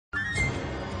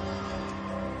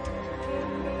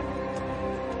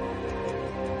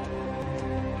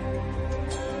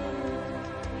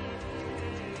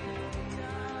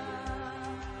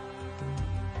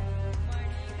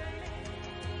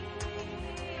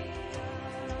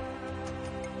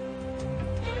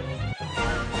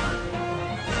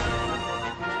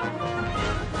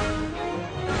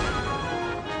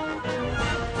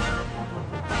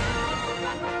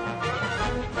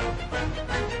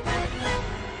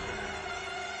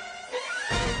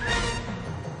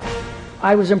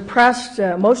I was impressed,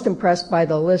 most impressed by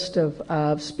the list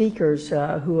of speakers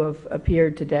who have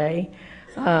appeared today,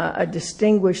 a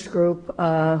distinguished group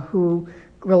who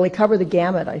really cover the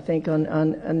gamut, I think,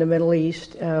 on the Middle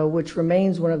East, which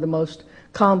remains one of the most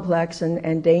complex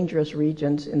and dangerous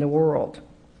regions in the world.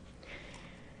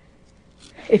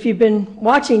 If you've been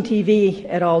watching TV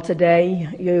at all today,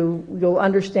 you'll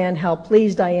understand how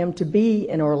pleased I am to be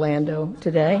in Orlando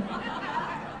today.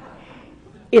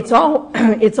 It's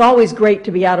always great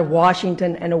to be out of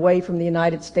Washington and away from the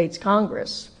United States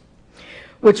Congress,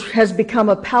 which has become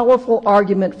a powerful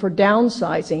argument for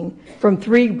downsizing from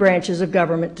 3 branches of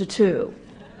government to 2.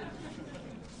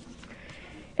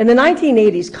 In the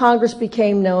 1980s, Congress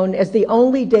became known as the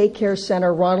only daycare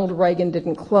center Ronald Reagan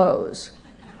didn't close.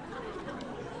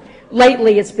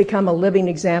 Lately, it's become a living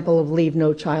example of leave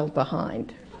no child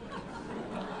behind.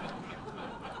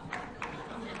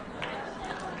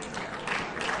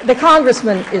 The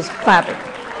congressman is clapping.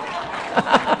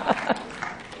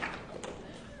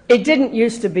 It didn't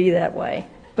used to be that way,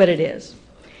 but it is.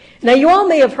 Now, you all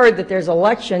may have heard that there's an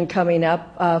election coming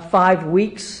up 5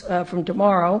 weeks from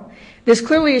tomorrow. This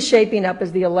clearly is shaping up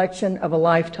as the election of a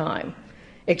lifetime.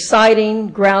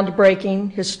 Exciting,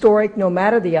 groundbreaking, historic, no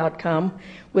matter the outcome,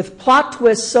 with plot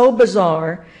twists so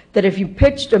bizarre that if you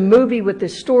pitched a movie with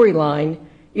this storyline,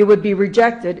 it would be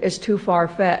rejected as too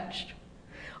far-fetched.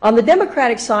 On the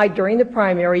Democratic side during the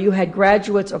primary, you had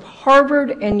graduates of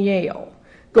Harvard and Yale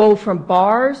go from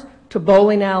bars to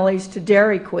bowling alleys to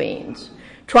Dairy Queens,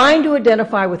 trying to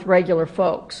identify with regular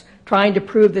folks, trying to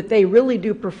prove that they really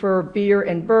do prefer beer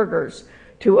and burgers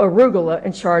to arugula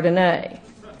and Chardonnay.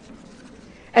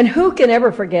 And who can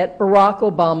ever forget Barack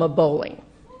Obama bowling,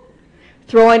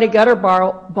 throwing a gutter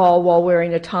ball while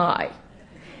wearing a tie?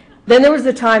 Then there was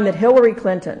the time that Hillary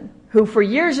Clinton, who for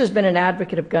years has been an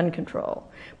advocate of gun control,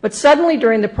 but suddenly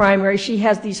during the primary she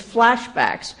has these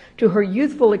flashbacks to her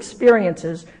youthful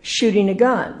experiences shooting a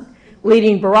gun,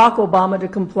 leading Barack Obama to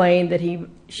complain that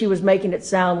she was making it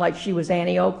sound like she was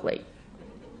Annie Oakley.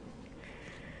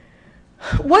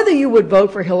 Whether you would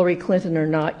vote for Hillary Clinton or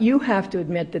not, you have to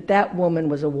admit that that woman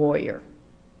was a warrior.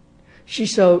 She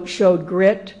showed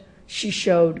grit, she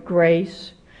showed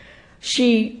grace.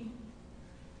 She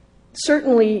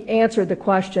certainly answered the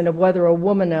question of whether a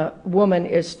woman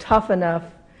is tough enough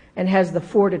and has the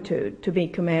fortitude to be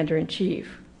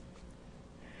commander-in-chief.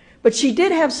 But she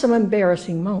did have some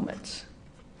embarrassing moments.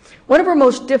 One of her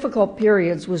most difficult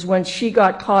periods was when she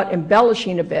got caught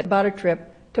embellishing a bit about a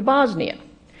trip to Bosnia,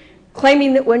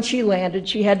 claiming that when she landed,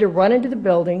 she had to run into the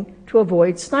building to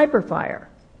avoid sniper fire.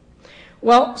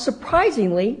 Well,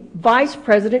 surprisingly, Vice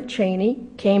President Cheney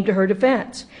came to her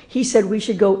defense. He said we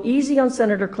should go easy on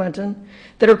Senator Clinton,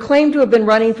 that her claim to have been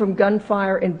running from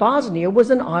gunfire in Bosnia was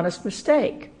an honest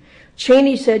mistake.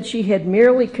 Cheney said she had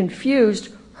merely confused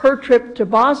her trip to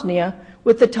Bosnia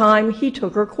with the time he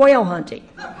took her quail hunting.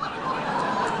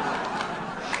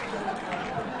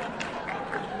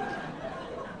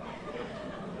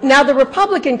 Now, the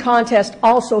Republican contest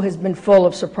also has been full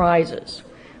of surprises.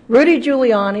 Rudy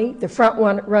Giuliani, the front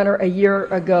runner a year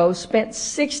ago, spent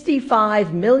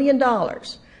 $65 million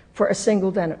for a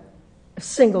single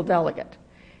delegate.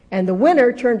 And the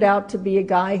winner turned out to be a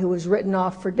guy who was written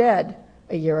off for dead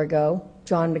a year ago,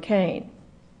 John McCain.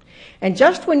 And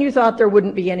just when you thought there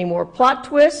wouldn't be any more plot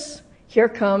twists, here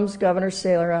comes Governor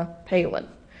Sarah Palin.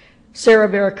 Sarah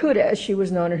Barracuda, as she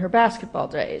was known in her basketball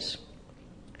days.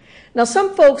 Now,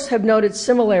 some folks have noted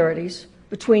similarities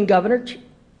between Governor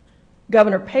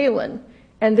Palin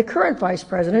and the current Vice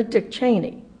President, Dick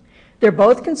Cheney. They're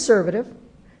both conservative,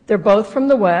 they're both from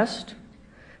the West,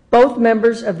 both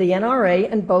members of the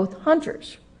NRA, and both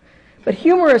hunters. But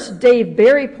humorist Dave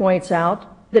Barry points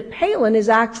out that Palin is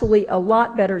actually a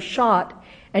lot better shot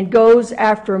and goes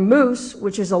after moose,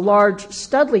 which is a large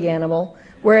studly animal,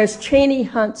 whereas Cheney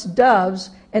hunts doves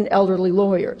and elderly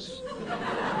lawyers.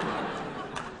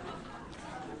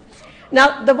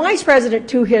 Now, the Vice President,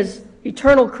 to his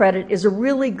eternal credit, is a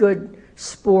really good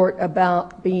sport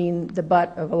about being the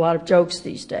butt of a lot of jokes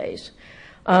these days.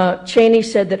 Cheney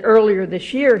said that earlier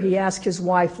this year he asked his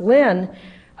wife, Lynn,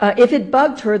 if it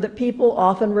bugged her that people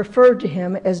often referred to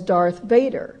him as Darth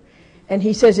Vader. And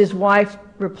he says his wife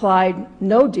replied,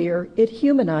 "No, dear, it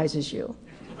humanizes you."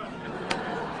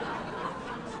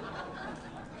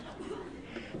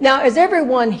 Now, as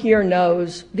everyone here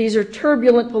knows, these are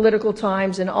turbulent political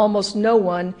times and almost no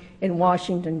one in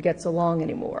Washington gets along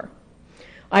anymore.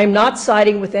 I am not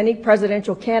siding with any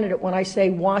presidential candidate when I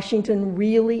say Washington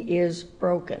really is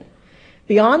broken.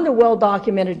 Beyond the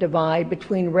well-documented divide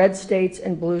between red states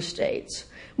and blue states,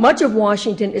 much of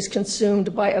Washington is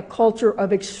consumed by a culture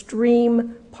of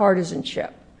extreme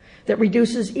partisanship. that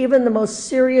reduces even the most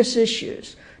serious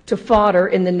issues to fodder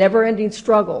in the never-ending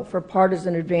struggle for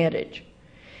partisan advantage.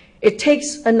 It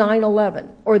takes a 9/11,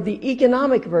 or the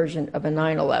economic version of a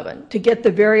 9/11, to get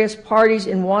the various parties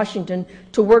in Washington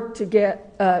to work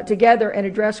together and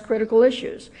address critical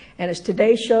issues. And as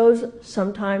today shows,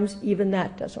 sometimes even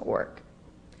that doesn't work.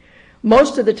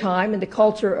 Most of the time, in the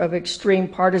culture of extreme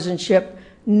partisanship,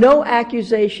 no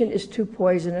accusation is too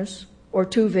poisonous or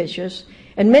too vicious,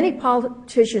 and many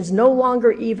politicians no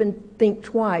longer even think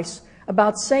twice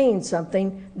about saying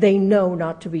something they know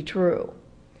not to be true.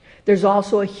 There's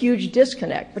also a huge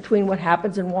disconnect between what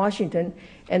happens in Washington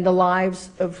and the lives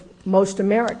of most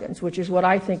Americans, which is what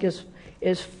I think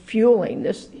is fueling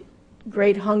this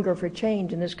great hunger for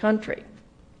change in this country.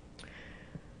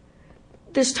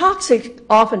 This toxic,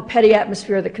 often petty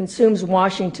atmosphere that consumes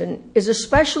Washington is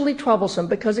especially troublesome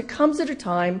because it comes at a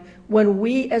time when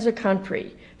we as a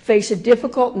country face a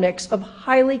difficult mix of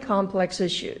highly complex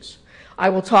issues. I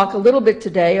will talk a little bit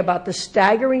today about the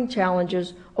staggering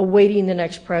challenges awaiting the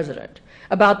next president,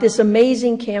 about this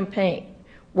amazing campaign,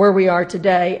 where we are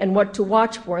today, and what to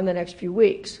watch for in the next few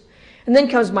weeks. And then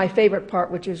comes my favorite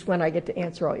part, which is when I get to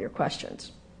answer all your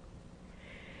questions.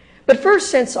 But first,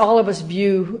 since all of us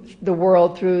view the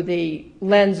world through the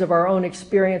lens of our own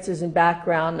experiences and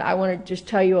background, I want to just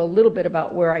tell you a little bit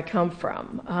about where I come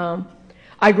from.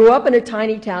 I grew up in a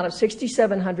tiny town of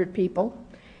 6,700 people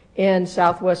in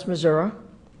southwest Missouri.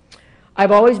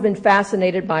 I've always been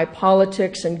fascinated by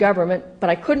politics and government, but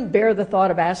I couldn't bear the thought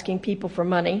of asking people for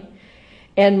money,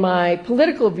 and my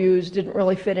political views didn't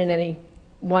really fit in any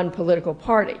one political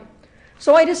party.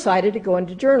 So I decided to go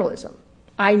into journalism.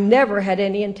 I never had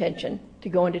any intention to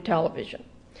go into television.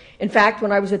 In fact,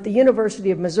 when I was at the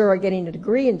University of Missouri getting a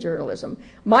degree in journalism,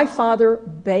 my father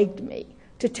begged me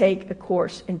to take a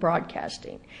course in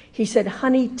broadcasting. He said,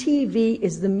 "Honey, TV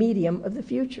is the medium of the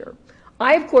future."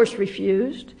 I, of course,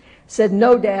 refused, said,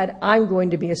 "No, Dad, I'm going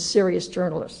to be a serious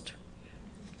journalist."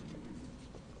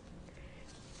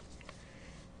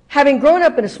 Having grown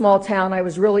up in a small town, I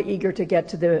was really eager to get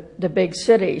to the big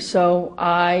city, so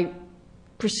I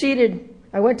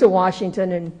went to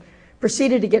Washington and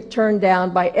proceeded to get turned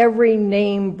down by every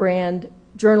name brand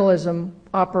journalism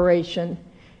operation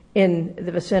in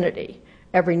the vicinity.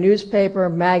 Every newspaper,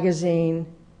 magazine,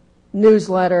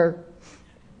 newsletter.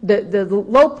 The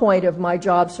low point of my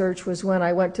job search was when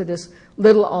I went to this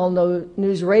little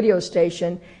all-news radio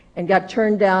station and got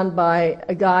turned down by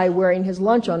a guy wearing his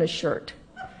lunch on his shirt.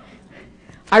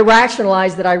 I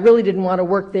rationalized that I really didn't want to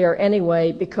work there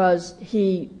anyway because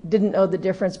he didn't know the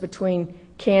difference between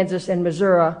Kansas and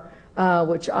Missouri,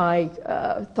 which I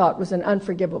thought was an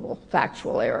unforgivable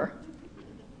factual error.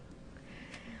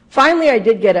 Finally, I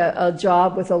did get a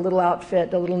job with a little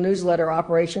outfit, a little newsletter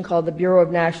operation called the Bureau of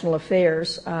National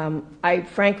Affairs. I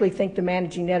frankly think the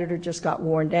managing editor just got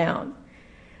worn down.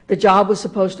 The job was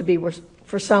supposed to be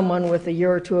for someone with a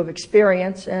year or two of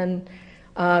experience and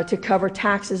to cover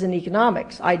taxes and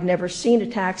economics. I'd never seen a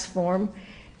tax form,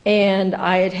 and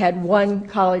I had had one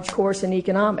college course in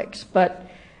economics. But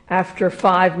after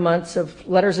 5 months of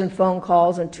letters and phone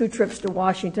calls and 2 trips to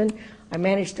Washington, I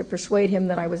managed to persuade him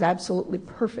that I was absolutely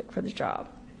perfect for the job.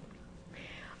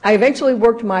 I eventually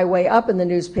worked my way up in the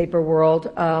newspaper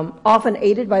world, often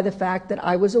aided by the fact that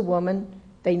I was a woman,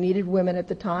 they needed women at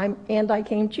the time, and I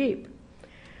came cheap.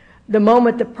 The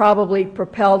moment that probably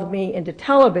propelled me into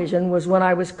television was when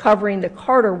I was covering the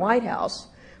Carter White House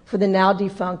for the now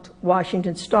defunct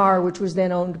Washington Star, which was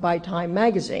then owned by Time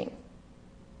magazine.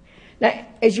 Now,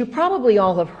 as you probably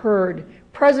all have heard,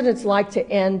 presidents like to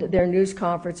end their news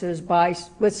conferences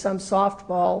with some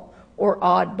softball or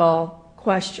oddball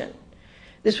question.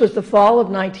 This was the fall of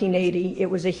 1980. It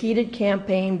was a heated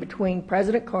campaign between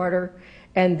President Carter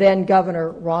and then Governor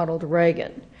Ronald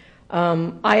Reagan.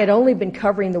 I had only been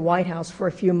covering the White House for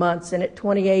a few months, and at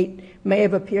 28 may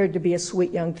have appeared to be a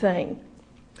sweet young thing.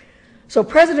 So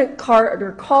President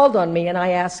Carter called on me, and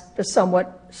I asked a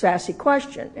somewhat sassy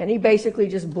question, and he basically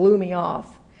just blew me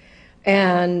off.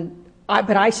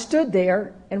 But I stood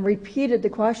there and repeated the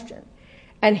question.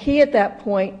 And he, at that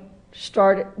point,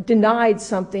 denied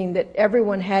something that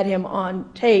everyone had him on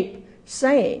tape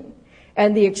saying.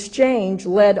 And the exchange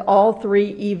led all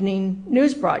 3 evening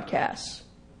news broadcasts.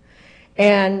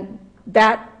 And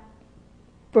that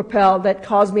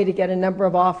caused me to get a number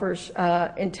of offers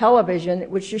in television,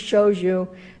 which just shows you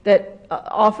that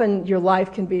often your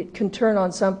life can turn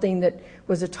on something that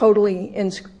was a totally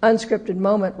unscripted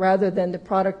moment rather than the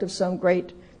product of some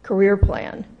great career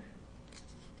plan.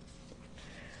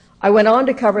 I went on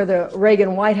to cover the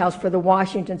Reagan White House for the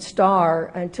Washington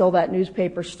Star until that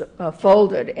newspaper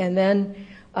folded. And then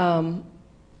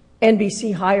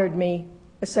NBC hired me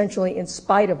essentially in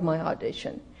spite of my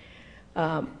audition.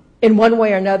 In one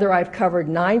way or another, I've covered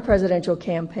 9 presidential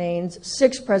campaigns,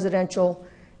 6 presidential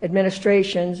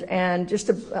administrations, and just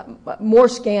more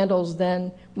scandals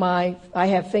than I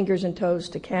have fingers and toes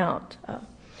to count.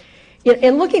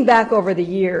 In looking back over the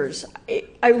years,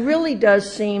 it really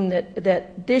does seem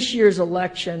that this year's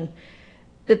election,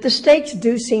 that the stakes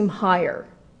do seem higher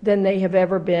than they have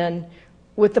ever been,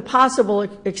 with the possible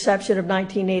exception of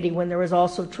 1980, when there was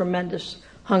also tremendous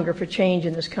hunger for change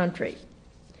in this country.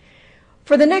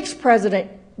 For the next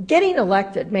president, getting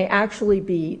elected may actually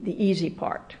be the easy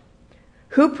part.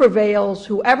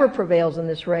 Whoever prevails in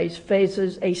this race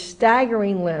faces a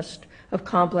staggering list of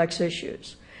complex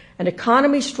issues. An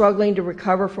economy struggling to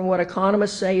recover from what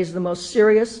economists say is the most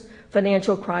serious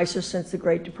financial crisis since the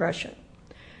Great Depression.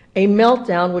 A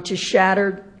meltdown which has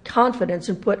shattered confidence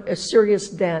and put a serious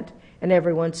dent in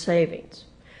everyone's savings.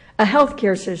 A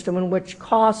healthcare system in which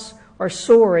costs are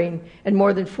soaring and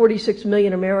more than 46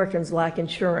 million Americans lack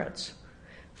insurance.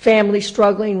 Families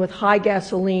struggling with high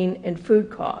gasoline and food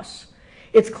costs.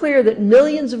 It's clear that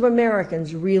millions of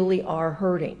Americans really are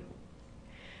hurting.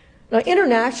 Now,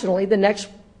 internationally, the next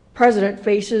president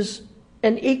faces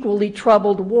an equally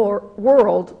troubled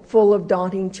world full of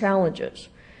daunting challenges.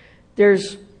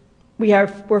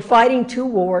 We're fighting 2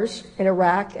 wars in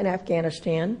Iraq and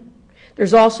Afghanistan.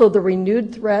 There's also the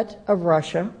renewed threat of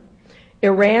Russia,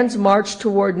 Iran's march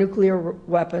toward nuclear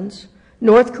weapons,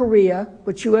 North Korea,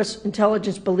 which U.S.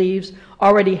 intelligence believes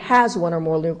already has 1 or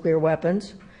more nuclear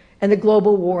weapons, and the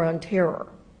global war on terror.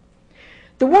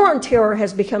 The war on terror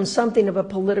has become something of a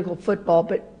political football,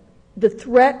 but the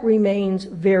threat remains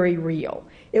very real.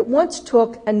 It once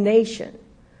took a nation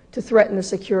to threaten the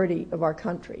security of our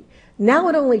country. Now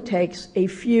it only takes a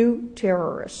few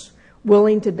terrorists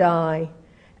willing to die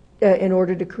in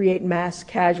order to create mass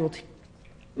casualties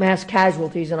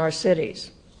in our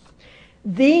cities.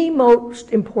 The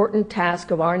most important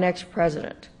task of our next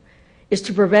president is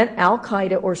to prevent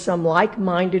al-Qaeda or some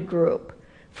like-minded group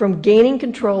from gaining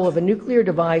control of a nuclear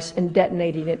device and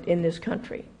detonating it in this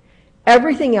country.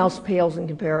 Everything else pales in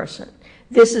comparison.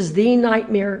 This is the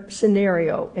nightmare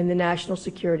scenario in the national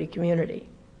security community.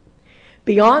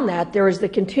 Beyond that, there is the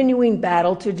continuing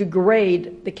battle to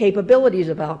degrade the capabilities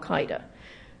of al-Qaeda.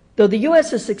 Though the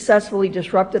U.S. has successfully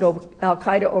disrupted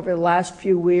al-Qaeda over the last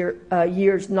few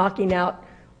years, knocking out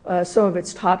some of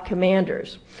its top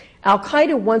commanders,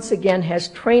 al-Qaeda once again has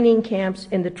training camps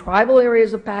in the tribal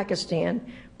areas of Pakistan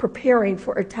preparing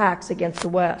for attacks against the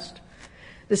West.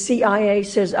 The CIA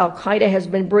says al-Qaeda has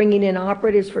been bringing in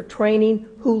operatives for training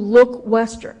who look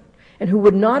Western and who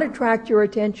would not attract your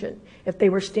attention if they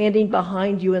were standing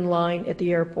behind you in line at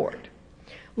the airport.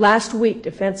 Last week,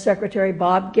 Defense Secretary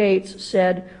Bob Gates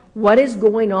said, "What is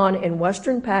going on in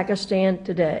Western Pakistan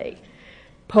today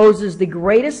poses the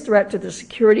greatest threat to the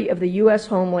security of the U.S.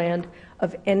 homeland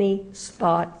of any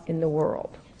spot in the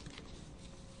world."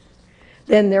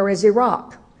 Then there is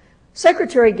Iraq.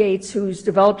 Secretary Gates, who's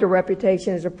developed a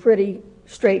reputation as a pretty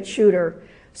straight shooter,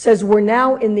 says we're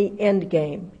now in the end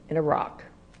game in Iraq.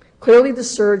 Clearly, the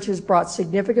surge has brought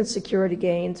significant security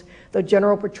gains, though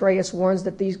General Petraeus warns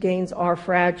that these gains are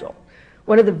fragile.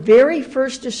 One of the very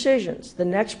first decisions the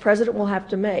next president will have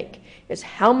to make is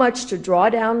how much to draw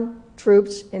down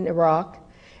troops in Iraq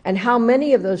and how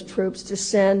many of those troops to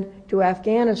send to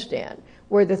Afghanistan,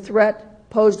 where the threat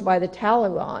posed by the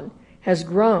Taliban has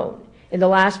grown. In the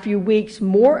last few weeks,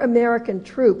 more American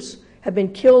troops have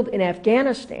been killed in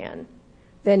Afghanistan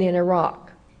than in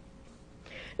Iraq.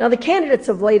 Now, the candidates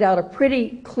have laid out a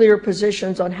pretty clear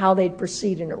positions on how they'd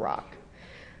proceed in Iraq.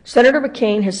 Senator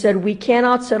McCain has said we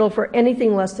cannot settle for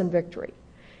anything less than victory.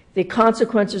 The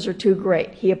consequences are too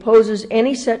great. He opposes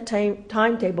any set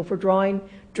timetable for drawing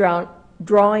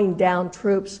down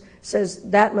troops, says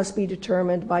that must be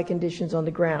determined by conditions on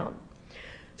the ground.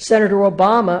 Senator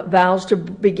Obama vows to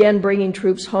begin bringing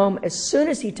troops home as soon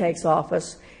as he takes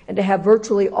office and to have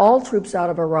virtually all troops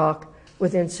out of Iraq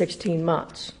within 16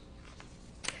 months.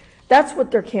 That's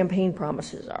what their campaign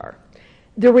promises are.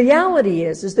 The reality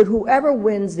is that whoever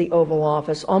wins the Oval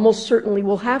Office almost certainly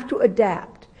will have to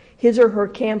adapt his or her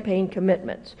campaign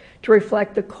commitments to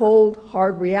reflect the cold,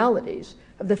 hard realities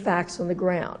of the facts on the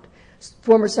ground.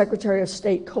 Former Secretary of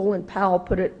State Colin Powell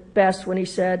put it best when he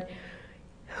said,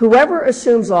 "Whoever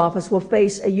assumes office will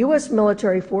face a U.S.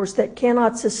 military force that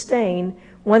cannot sustain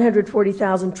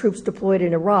 140,000 troops deployed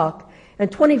in Iraq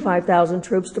and 25,000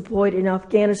 troops deployed in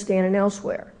Afghanistan and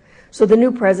elsewhere. So the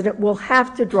new president will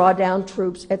have to draw down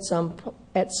troops at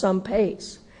some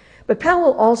pace." But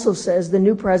Powell also says the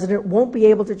new president won't be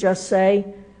able to just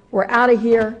say, "We're out of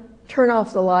here, turn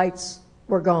off the lights,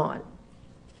 we're gone."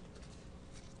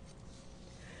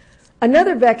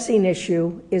 Another vexing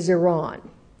issue is Iran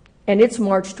and its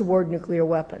march toward nuclear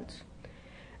weapons.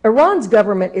 Iran's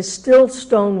government is still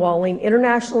stonewalling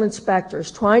international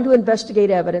inspectors trying to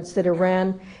investigate evidence that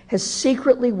Iran has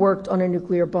secretly worked on a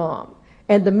nuclear bomb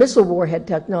and the missile warhead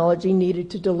technology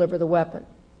needed to deliver the weapon.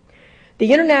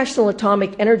 The International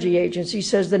Atomic Energy Agency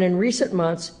says that in recent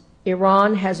months,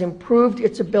 Iran has improved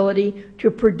its ability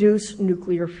to produce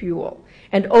nuclear fuel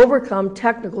and overcome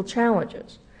technical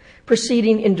challenges,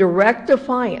 proceeding in direct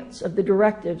defiance of the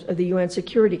directives of the UN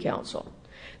Security Council.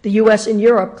 The U.S. and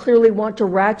Europe clearly want to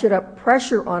ratchet up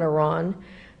pressure on Iran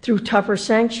through tougher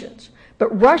sanctions,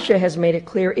 but Russia has made it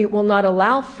clear it will not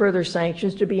allow further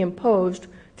sanctions to be imposed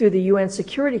through the UN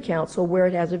Security Council, where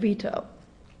it has a veto.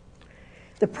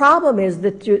 The problem is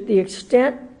that to the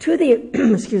extent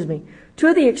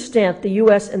the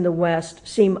U.S. and the West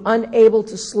seem unable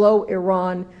to slow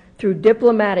Iran through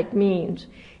diplomatic means,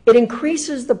 it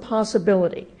increases the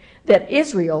possibility that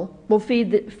Israel will feel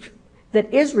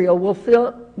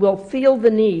the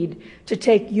need to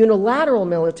take unilateral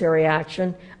military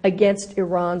action against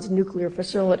Iran's nuclear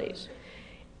facilities.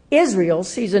 Israel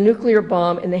sees a nuclear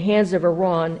bomb in the hands of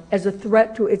Iran as a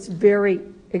threat to its very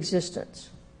existence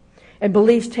and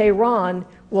believes Tehran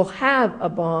will have a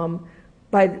bomb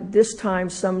by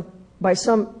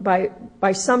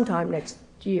sometime next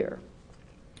year,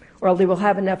 or they will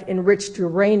have enough enriched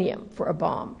uranium for a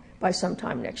bomb by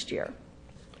sometime next year.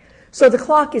 So the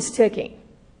clock is ticking.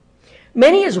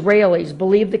 Many Israelis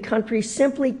believe the country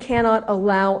simply cannot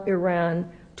allow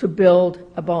Iran to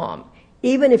build a bomb,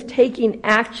 even if taking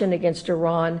action against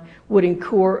Iran would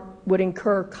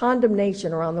incur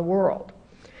condemnation around the world.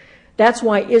 That's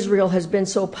why Israel has been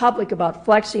so public about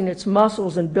flexing its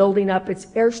muscles and building up its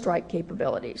airstrike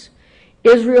capabilities.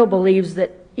 Israel believes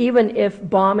that even if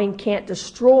bombing can't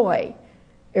destroy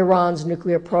Iran's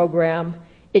nuclear program,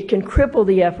 it can cripple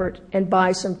the effort and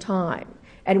buy some time.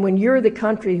 And when you're the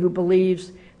country who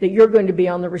believes that you're going to be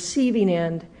on the receiving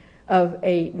end of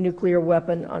a nuclear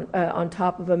weapon on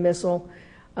top of a missile,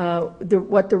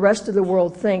 what the rest of the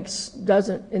world thinks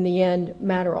doesn't, in the end,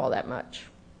 matter all that much.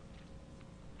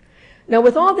 Now,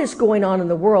 with all this going on in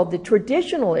the world, the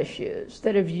traditional issues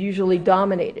that have usually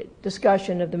dominated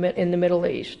discussion in the Middle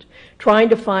East, trying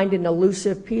to find an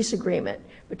elusive peace agreement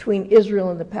between Israel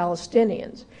and the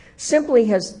Palestinians, simply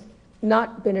has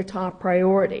not been a top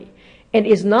priority and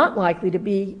is not likely to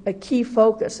be a key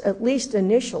focus, at least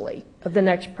initially, of the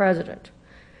next president.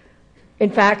 In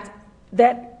fact,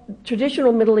 that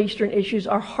traditional Middle Eastern issues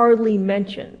are hardly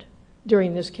mentioned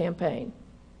during this campaign.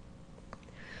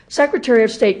 Secretary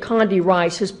of State Condi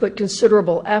Rice has put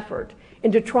considerable effort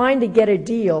into trying to get a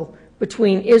deal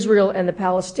between Israel and the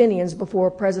Palestinians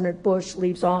before President Bush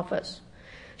leaves office.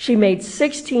 She made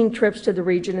 16 trips to the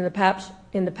region in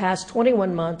the past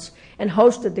 21 months and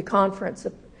hosted the conference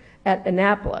at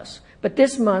Annapolis. But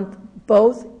this month,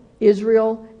 both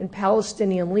Israel and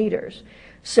Palestinian leaders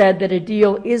said that a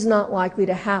deal is not likely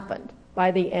to happen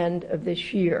by the end of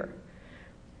this year.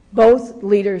 Both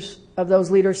of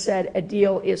those leaders said a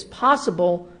deal is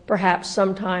possible, perhaps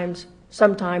sometime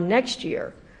next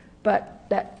year, but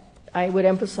that I would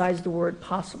emphasize the word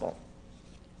possible.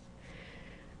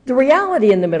 The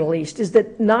reality in the Middle East is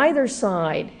that neither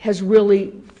side has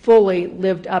really fully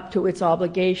lived up to its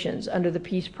obligations under the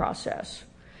peace process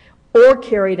or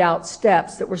carried out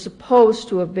steps that were supposed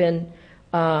to have been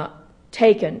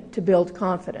taken to build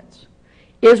confidence.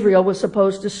 Israel was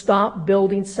supposed to stop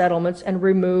building settlements and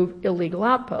remove illegal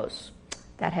outposts.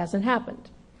 That hasn't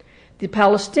happened. The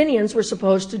Palestinians were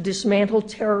supposed to dismantle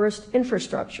terrorist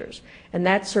infrastructures, and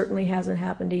that certainly hasn't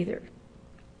happened either.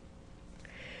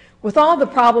 With all the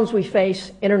problems we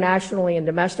face internationally and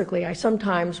domestically, I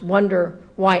sometimes wonder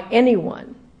why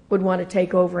anyone would want to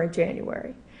take over in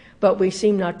January, but we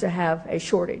seem not to have a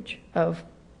shortage of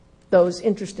those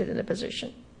interested in the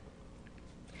position.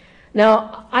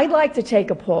 Now, I'd like to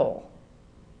take a poll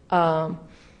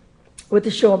with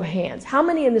a show of hands. How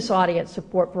many in this audience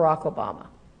support Barack Obama?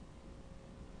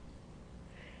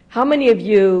 How many of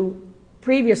you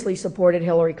previously supported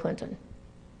Hillary Clinton?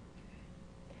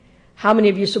 How many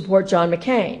of you support John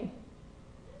McCain?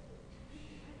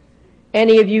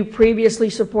 Any of you previously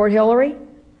support Hillary?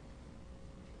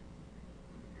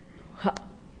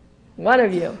 One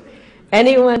of you.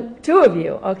 Anyone? Two of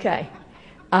you. Okay.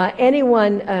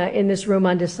 Anyone in this room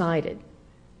undecided?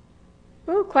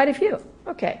 Oh, quite a few.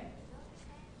 Okay.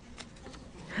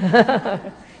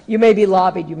 You may be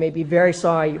lobbied. You may be very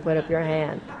sorry you put up your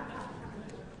hand.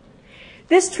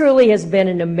 This truly has been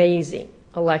an amazing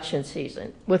election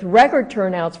season, with record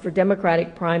turnouts for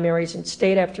Democratic primaries in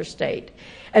state after state,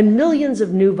 and millions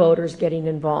of new voters getting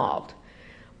involved.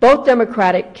 Both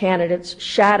Democratic candidates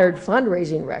shattered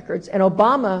fundraising records, and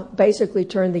Obama basically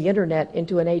turned the internet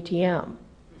into an ATM.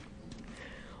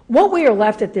 What we are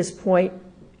left at this point,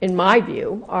 in my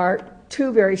view, are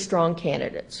two very strong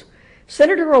candidates.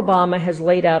 Senator Obama has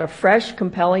laid out a fresh,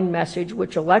 compelling message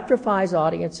which electrifies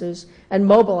audiences and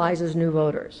mobilizes new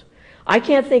voters. I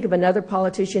can't think of another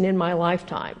politician in my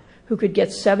lifetime who could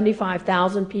get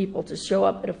 75,000 people to show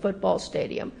up at a football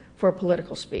stadium for a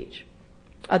political speech,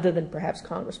 other than perhaps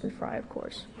Congressman Frey, of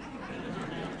course.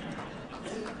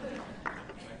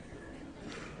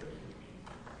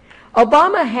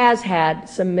 Obama has had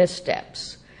some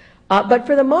missteps, but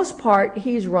for the most part,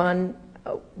 he's run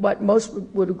what most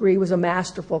would agree was a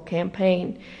masterful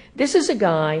campaign. This is a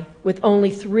guy with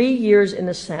only 3 years in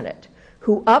the Senate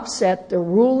who upset the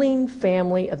ruling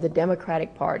family of the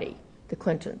Democratic Party, the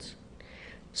Clintons.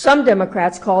 Some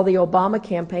Democrats call the Obama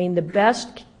campaign the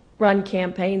best run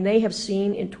campaign they have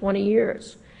seen in 20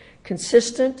 years.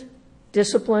 Consistent,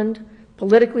 disciplined,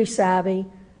 politically savvy,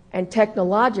 and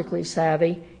technologically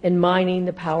savvy in mining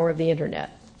the power of the internet.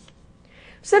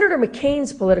 Senator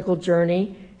McCain's political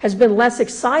journey has been less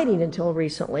exciting until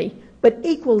recently, but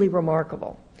equally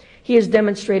remarkable. He has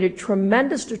demonstrated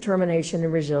tremendous determination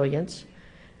and resilience,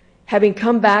 having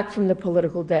come back from the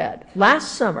political dead.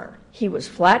 Last summer, he was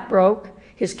flat broke.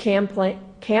 His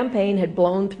campaign had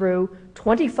blown through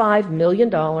 $25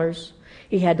 million.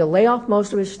 He had to lay off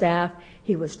most of his staff.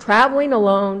 He was traveling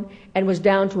alone and was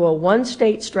down to a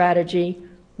one-state strategy,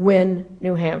 win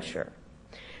New Hampshire.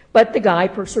 But the guy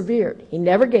persevered. He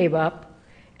never gave up,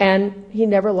 and he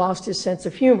never lost his sense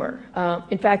of humor.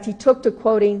 In fact, he took to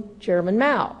quoting Chairman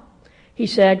Mao. He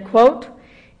said, quote,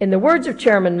 "In the words of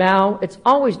Chairman Mao, it's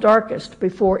always darkest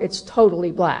before it's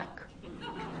totally black."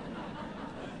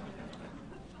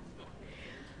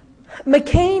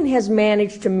 McCain has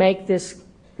managed to make this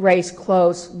race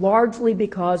close largely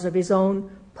because of his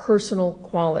own personal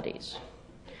qualities.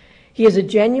 He is a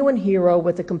genuine hero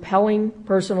with a compelling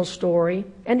personal story,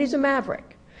 and he's a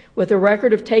maverick. With a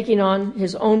record of taking on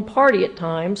his own party at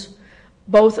times,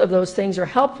 both of those things are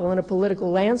helpful in a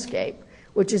political landscape,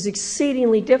 which is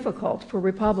exceedingly difficult for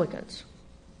Republicans.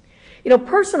 You know,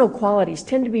 personal qualities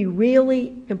tend to be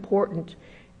really important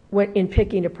in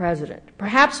picking a president,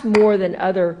 perhaps more than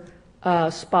other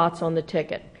spots on the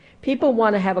ticket. People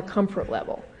want to have a comfort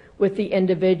level with the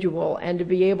individual and to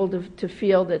be able to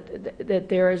feel that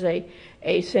there is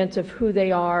a sense of who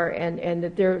they are and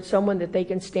that they're someone that they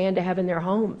can stand to have in their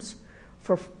homes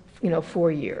for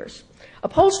 4 years. A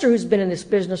pollster who's been in this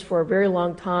business for a very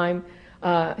long time,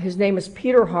 his name is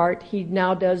Peter Hart. He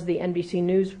now does the NBC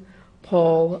News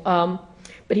poll,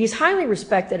 but he's highly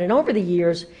respected, and over the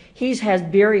years he's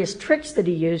had various tricks that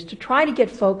he used to try to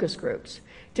get focus groups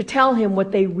to tell him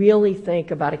what they really think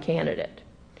about a candidate.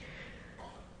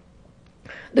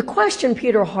 The question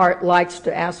Peter Hart likes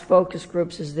to ask focus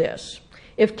groups is this: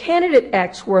 if candidate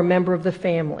X were a member of the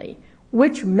family,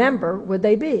 which member would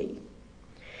they be?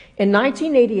 In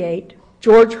 1988,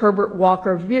 George Herbert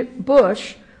Walker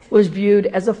Bush was viewed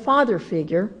as a father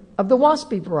figure of the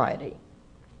waspy variety.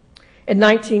 In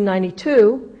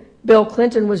 1992, Bill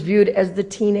Clinton was viewed as the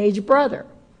teenage brother,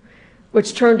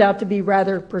 which turned out to be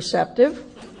rather perceptive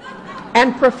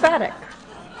and prophetic.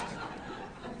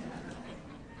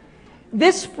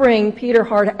 This spring, Peter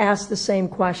Hart asked the same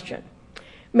question.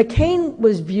 McCain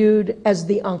was viewed as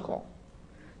the uncle,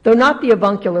 though not the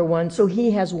avuncular one, so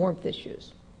he has warmth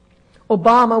issues.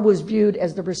 Obama was viewed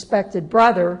as the respected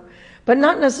brother, but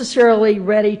not necessarily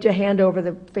ready to hand over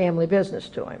the family business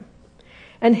to him.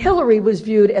 And Hillary was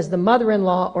viewed as the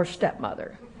mother-in-law or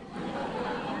stepmother,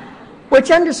 which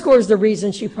underscores the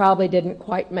reason she probably didn't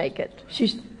quite make it.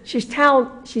 She's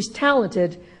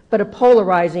talented, but a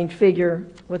polarizing figure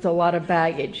with a lot of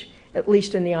baggage, at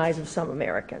least in the eyes of some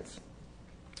Americans.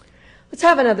 Let's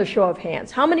have another show of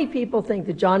hands. How many people think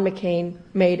that John McCain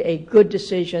made a good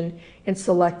decision in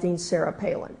selecting Sarah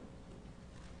Palin?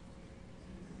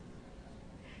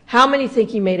 How many think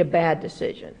he made a bad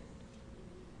decision?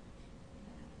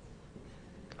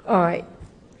 All right.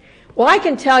 Well, I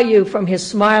can tell you from his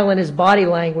smile and his body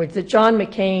language that John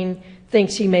McCain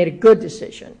thinks he made a good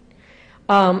decision.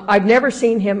 I've never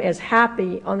seen him as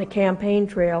happy on the campaign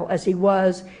trail as he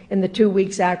was in the 2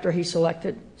 weeks after he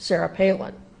selected Sarah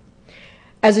Palin.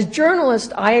 As a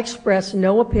journalist, I express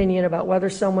no opinion about whether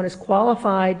someone is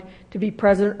qualified to be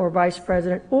president or vice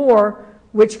president or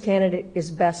which candidate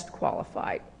is best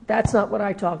qualified. That's not what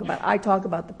I talk about. I talk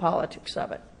about the politics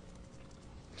of it.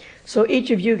 So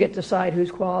each of you get to decide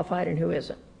who's qualified and who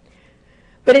isn't.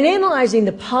 But in analyzing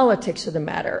the politics of the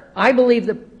matter, I believe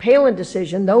the Palin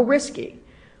decision, though risky,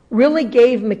 really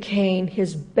gave McCain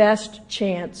his best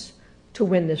chance to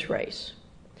win this race.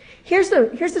 Here's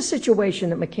the situation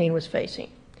that McCain was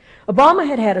facing. Obama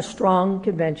had had a strong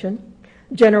convention,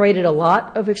 generated a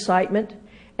lot of excitement,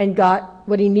 and got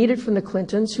what he needed from the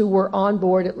Clintons, who were on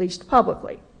board at least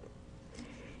publicly.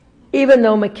 Even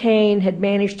though McCain had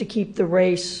managed to keep the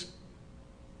race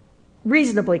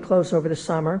reasonably close over the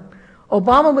summer,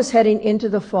 Obama was heading into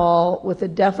the fall with a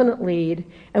definite lead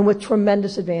and with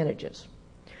tremendous advantages.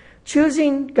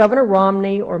 Choosing Governor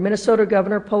Romney or Minnesota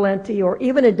Governor Pawlenty or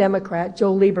even a Democrat,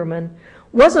 Joe Lieberman,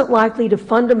 wasn't likely to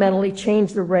fundamentally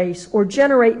change the race or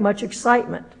generate much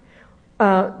excitement,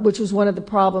 which was one of the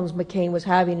problems McCain was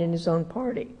having in his own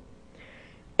party.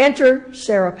 Enter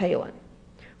Sarah Palin.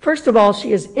 First of all,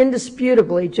 she has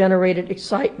indisputably generated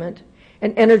excitement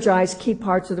and energized key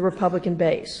parts of the Republican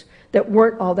base that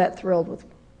weren't all that thrilled with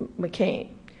McCain.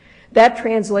 That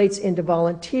translates into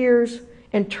volunteers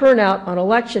and turnout on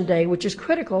Election Day, which is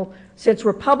critical since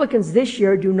Republicans this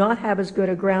year do not have as good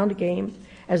a ground game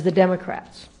as the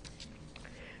Democrats.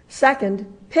 Second,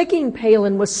 picking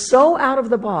Palin was so out of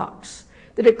the box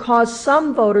that it caused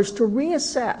some voters to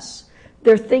reassess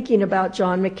their thinking about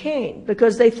John McCain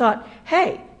because they thought,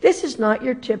 hey, this is not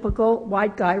your typical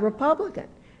white guy Republican.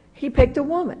 He picked a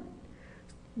woman.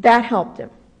 That helped him.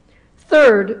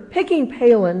 Third, picking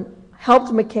Palin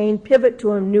helped McCain pivot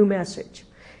to a new message.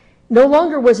 No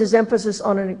longer was his emphasis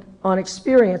on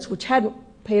experience, which hadn't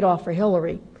paid off for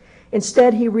Hillary.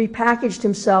 Instead, he repackaged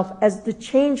himself as the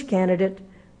change candidate,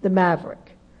 the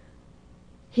maverick.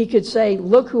 He could say,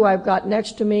 look who I've got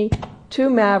next to me, two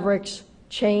mavericks,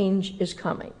 change is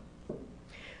coming.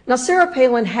 Now, Sarah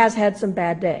Palin has had some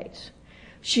bad days.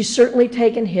 She's certainly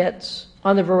taken hits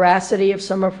on the veracity of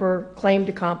some of her claimed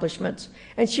accomplishments,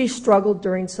 and she's struggled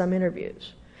during some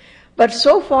interviews. But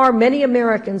so far, many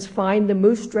Americans find the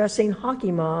moose dressing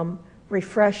hockey mom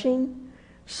refreshing.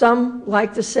 Some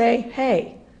like to say,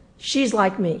 hey, she's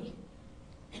like me.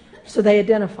 So they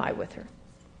identify with her.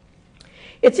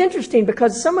 It's interesting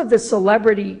because some of the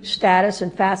celebrity status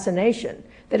and fascination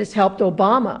that has helped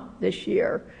Obama this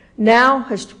year now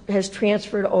has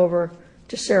transferred over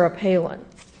to Sarah Palin.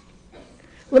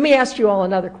 Let me ask you all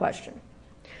another question.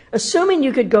 Assuming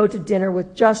you could go to dinner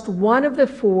with just one of the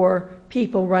four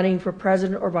people running for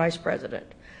president or vice president,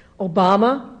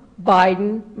 Obama,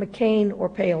 Biden, McCain, or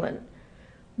Palin,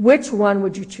 which one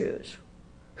would you choose?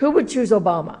 Who would choose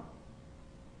Obama?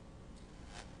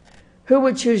 Who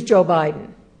would choose Joe Biden?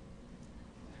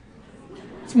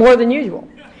 It's more than usual.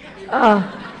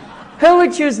 Who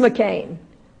would choose McCain?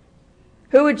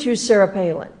 Who would choose Sarah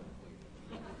Palin?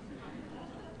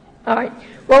 All right.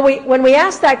 Well, when we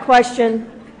asked that question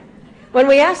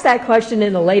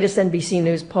in the latest NBC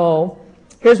News poll,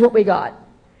 here's what we got.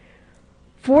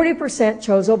 40%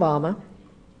 chose Obama,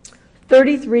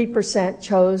 33%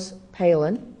 chose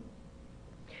Palin,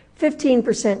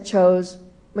 15% chose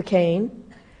McCain,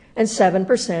 and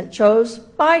 7% chose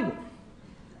Biden.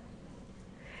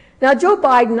 Now, Joe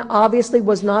Biden obviously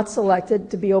was not selected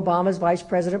to be Obama's vice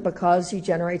president because he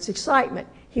generates excitement.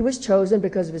 He was chosen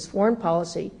because of his foreign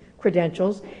policy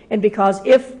credentials and because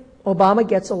if Obama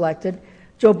gets elected,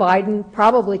 Joe Biden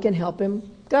probably can help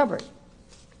him govern.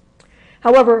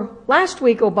 However, last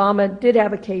week Obama did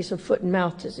have a case of foot and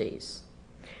mouth disease.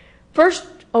 First,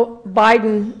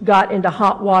 Biden got into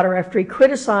hot water after he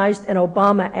criticized an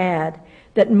Obama ad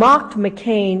that mocked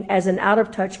McCain as an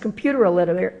out-of-touch computer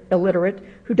illiterate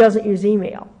who doesn't use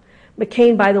email.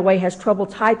 McCain, by the way, has trouble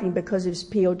typing because of his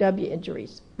POW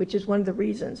injuries, which is one of the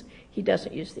reasons he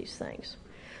doesn't use these things.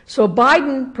 So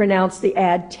Biden pronounced the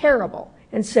ad terrible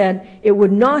and said it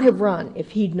would not have run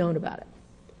if he'd known about it.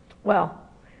 Well,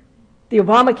 the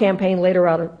Obama campaign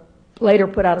later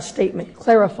put out a statement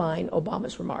clarifying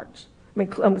Obama's remarks. The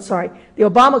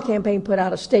Obama campaign put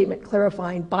out a statement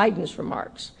clarifying Biden's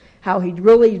remarks, how he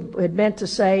really had meant to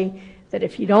say that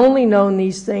if he'd only known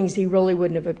these things, he really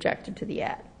wouldn't have objected to the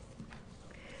ad.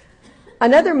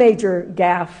 Another major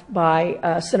gaffe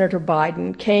by Senator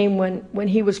Biden came when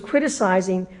he was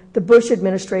criticizing the Bush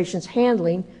administration's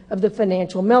handling of the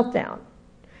financial meltdown.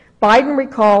 Biden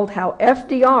recalled how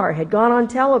FDR had gone on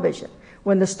television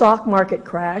when the stock market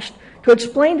crashed to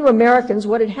explain to Americans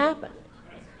what had happened.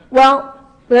 Well,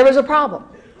 there was a problem.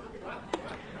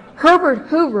 Herbert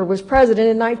Hoover was president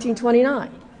in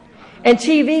 1929, and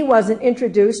TV wasn't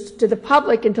introduced to the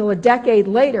public until a decade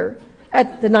later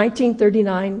at the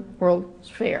 1939 World's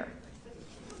Fair.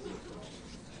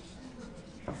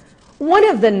 One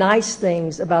of the nice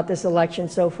things about this election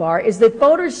so far is that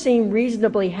voters seem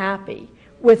reasonably happy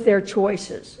with their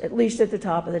choices, at least at the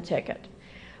top of the ticket.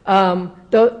 Though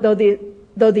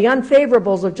the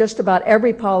unfavorables of just about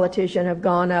every politician have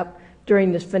gone up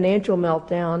during this financial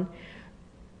meltdown,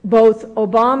 both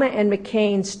Obama and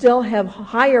McCain still have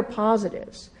higher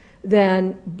positives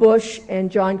than Bush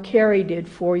and John Kerry did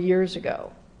 4 years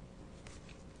ago.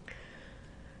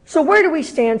 So where do we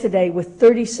stand today with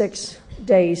 36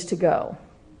 days to go?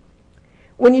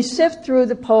 When you sift through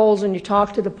the polls and you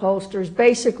talk to the pollsters,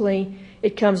 basically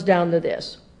it comes down to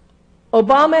this.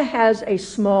 Obama has a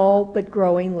small but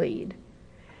growing lead.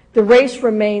 The race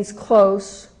remains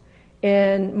close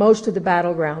in most of the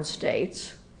battleground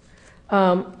states.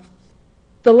 The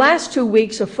last 2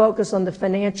 weeks of focus on the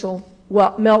financial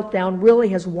meltdown really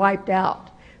has wiped out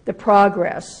the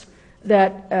progress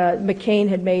that McCain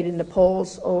had made in the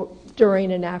polls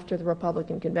during and after the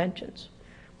Republican conventions.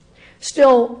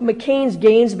 Still, McCain's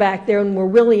gains back there were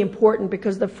really important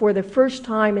because for the first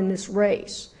time in this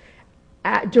race,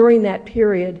 during that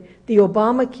period, the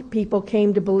Obama people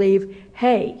came to believe,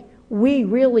 hey, we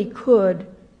really could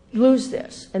lose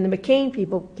this. And the McCain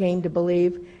people came to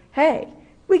believe, hey,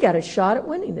 we got a shot at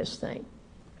winning this thing.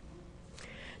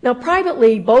 Now,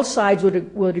 privately, both sides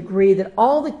would agree that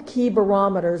all the key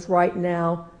barometers right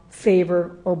now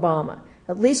favor Obama,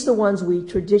 at least the ones we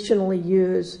traditionally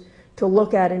use to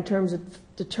look at in terms of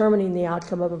determining the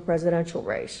outcome of a presidential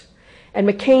race. And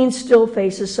McCain still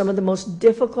faces some of the most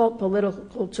difficult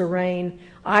political terrain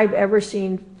I've ever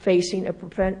seen facing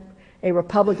a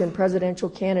Republican presidential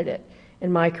candidate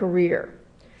in my career.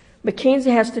 McCain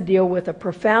has to deal with a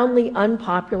profoundly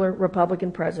unpopular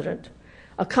Republican president,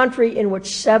 a country in which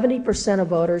 70% of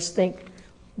voters think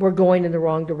we're going in the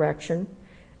wrong direction,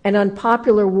 an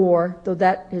unpopular war, though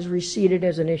that has receded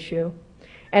as an issue,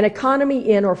 an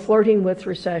economy in or flirting with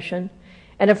recession,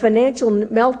 and a financial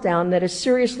meltdown that has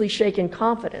seriously shaken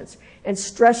confidence and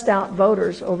stressed out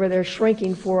voters over their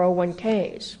shrinking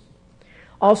 401ks.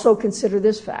 Also consider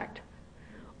this fact.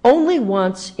 Only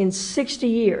once in 60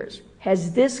 years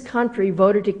has this country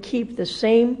voted to keep the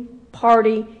same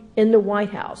party in the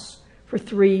White House for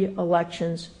 3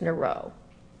 elections in a row.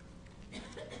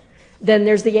 Then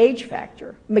there's the age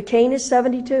factor. McCain is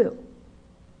 72.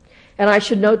 And I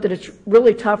should note that it's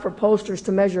really tough for pollsters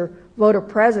to measure voter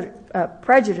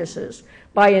prejudices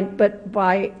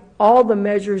by all the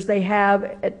measures they have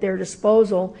at their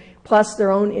disposal, plus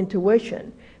their own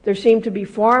intuition. There seem to be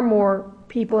far more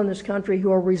people in this country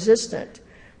who are resistant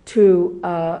to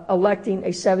electing a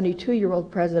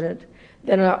 72-year-old president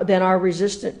than are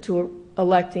resistant to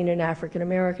electing an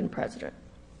African-American president.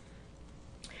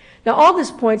 Now, all this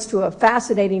points to a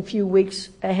fascinating few weeks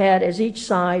ahead as each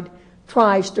side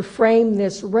tries to frame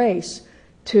this race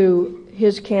to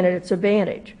his candidate's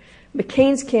advantage.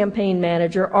 McCain's campaign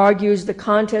manager argues the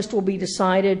contest will be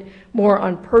decided more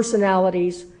on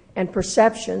personalities and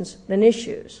perceptions than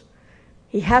issues.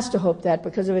 He has to hope that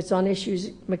because if it's on issues,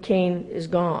 McCain is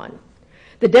gone.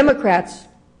 The Democrats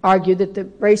argue that the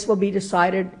race will be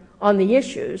decided on the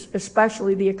issues,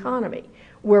 especially the economy,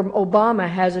 where Obama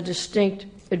has a distinct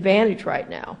advantage right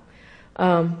now,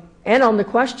 and on the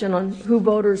question on who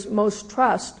voters most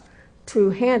trust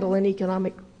to handle an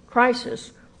economic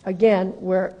crisis, again,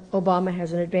 where Obama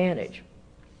has an advantage.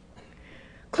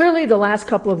 Clearly, the last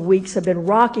couple of weeks have been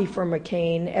rocky for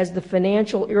McCain as the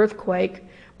financial earthquake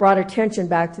brought attention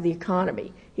back to the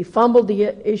economy. He fumbled the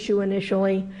issue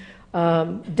initially.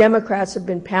 Democrats have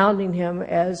been pounding him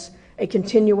as a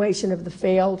continuation of the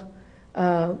failed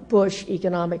Bush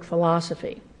economic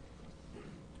philosophy.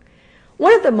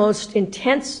 One of the most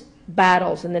intense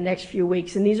battles in the next few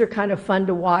weeks, and these are kind of fun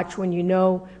to watch when you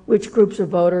know which groups of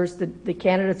voters the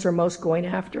candidates are most going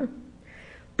after.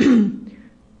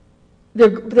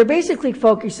 They're basically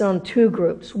focused on 2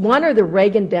 groups. One are the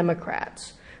Reagan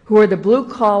Democrats, who are the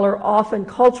blue-collar, often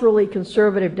culturally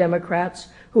conservative Democrats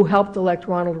who helped elect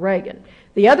Ronald Reagan.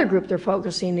 The other group they're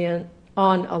focusing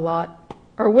on a lot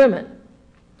are women.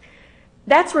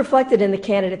 That's reflected in the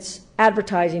candidates'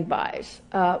 advertising buys.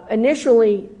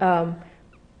 Initially,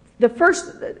 the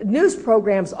first news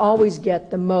programs always get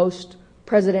the most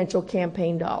presidential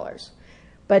campaign dollars.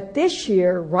 But this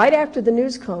year, right after the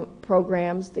news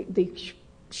programs, the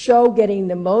show getting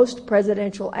the most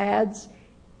presidential ads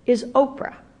is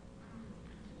Oprah.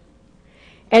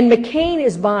 And McCain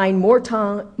is buying more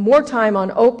time on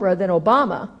Oprah than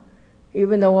Obama,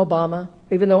 even though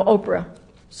Oprah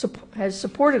has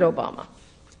supported Obama.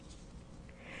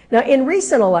 Now, in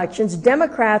recent elections,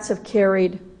 Democrats have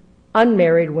carried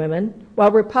unmarried women,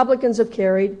 while Republicans have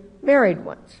carried married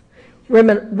ones.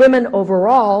 Women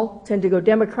overall tend to go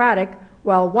Democratic,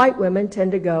 while white women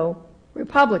tend to go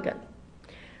Republican.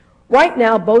 Right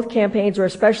now, both campaigns are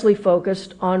especially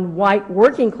focused on white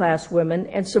working-class women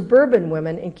and suburban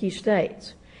women in key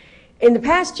states. In the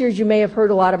past years, you may have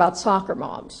heard a lot about soccer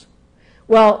moms.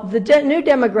 Well, the new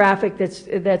demographic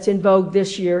that's in vogue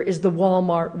this year is the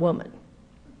Walmart woman.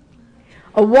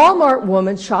 A Walmart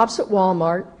woman shops at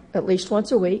Walmart at least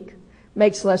once a week,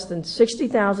 makes less than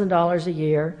 $60,000 a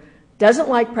year, doesn't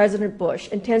like President Bush,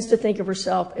 and tends to think of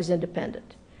herself as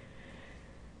independent.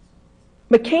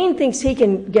 McCain thinks he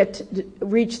can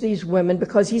reach these women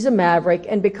because he's a maverick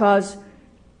and because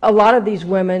a lot of these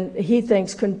women, he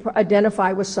thinks, can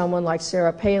identify with someone like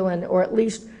Sarah Palin, or at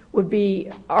least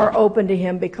are open to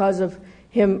him because of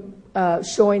him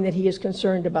showing that he is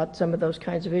concerned about some of those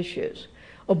kinds of issues.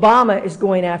 Obama is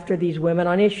going after these women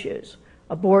on issues: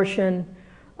 abortion,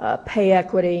 pay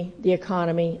equity, the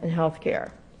economy, and health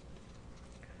care.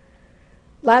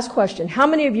 Last question. How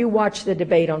many of you watched the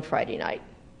debate on Friday night?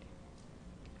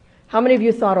 How many of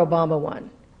you thought Obama won?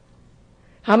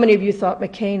 How many of you thought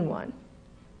McCain won?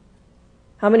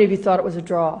 How many of you thought it was a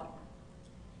draw?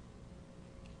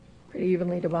 Pretty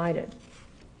evenly divided.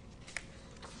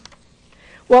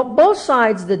 Well, both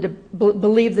sides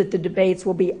believe that the debates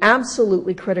will be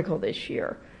absolutely critical this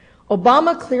year.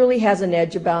 Obama clearly has an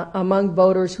edge among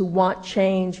voters who want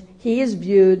change. He is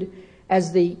viewed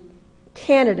as the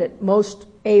candidate most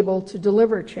able to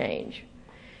deliver change.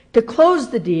 To close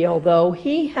the deal, though,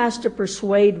 he has to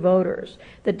persuade voters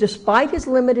that despite his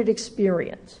limited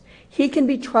experience, he can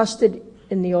be trusted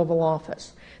in the Oval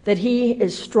Office, that he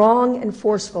is strong and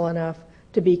forceful enough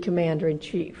to be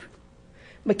commander-in-chief.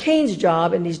 McCain's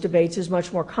job in these debates is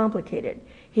much more complicated.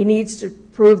 He needs to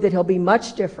prove that he'll be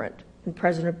much different than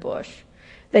President Bush,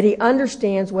 that he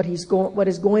understands what is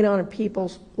going on in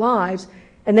people's lives,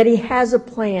 and that he has a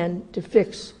plan to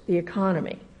fix the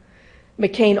economy.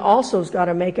 McCain also has got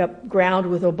to make up ground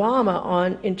with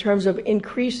Obama in terms of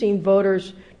increasing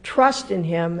voters' trust in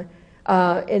him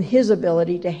and his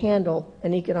ability to handle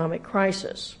an economic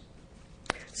crisis.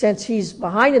 Since he's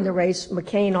behind in the race,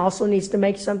 McCain also needs to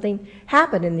make something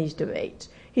happen in these debates.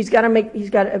 He's got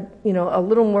a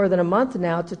little more than a month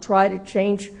now to try to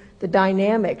change the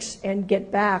dynamics and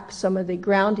get back some of the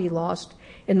ground he lost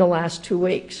in the last 2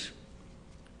 weeks.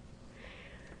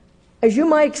 As you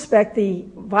might expect, the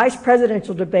vice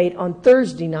presidential debate on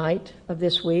Thursday night of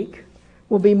this week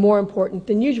will be more important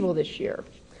than usual this year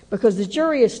because the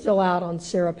jury is still out on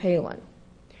Sarah Palin.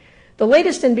 The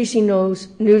latest NBC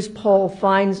News poll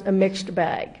finds a mixed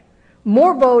bag.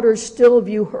 More voters still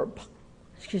view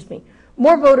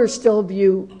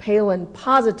Palin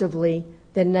positively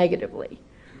than negatively,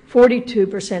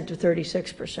 42% to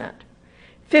 36%.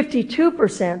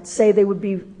 52% say they would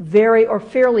be very or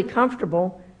fairly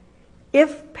comfortable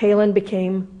if Palin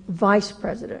became vice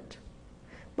president.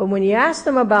 But when you ask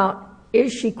them about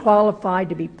is she qualified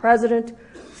to be president,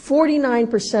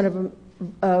 49%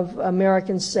 of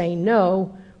Americans say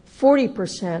no,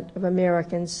 40% of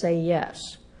Americans say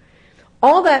yes.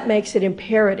 All that makes it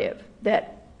imperative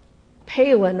that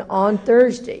Palin on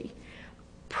Thursday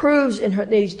proves in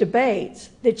these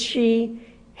debates that she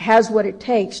has what it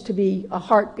takes to be a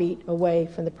heartbeat away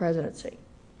from the presidency.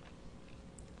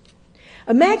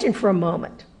 Imagine for a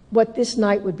moment what this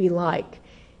night would be like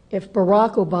if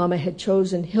Barack Obama had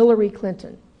chosen Hillary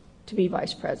Clinton to be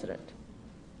vice president.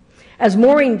 As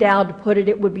Maureen Dowd put it,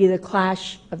 it would be the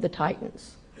clash of the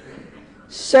titans.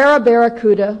 Sarah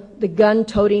Barracuda, the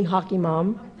gun-toting hockey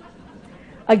mom,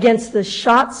 against the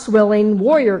shot-swilling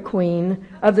warrior queen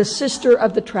of the sister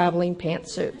of the traveling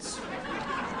pantsuits.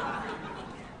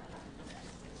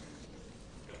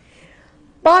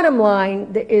 Bottom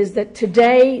line is that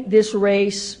today this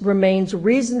race remains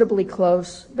reasonably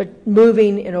close, but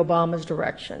moving in Obama's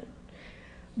direction.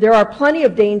 There are plenty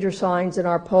of danger signs in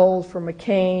our polls for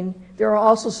McCain. There are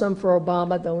also some for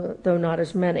Obama, though not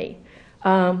as many.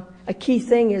 A key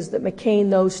thing is that McCain,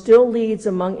 though, still leads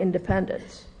among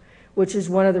independents, which is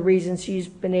one of the reasons he's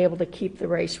been able to keep the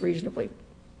race reasonably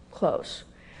close.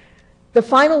 The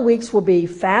final weeks will be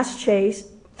fast-paced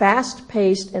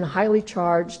and highly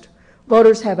charged.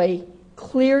 Voters have a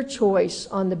clear choice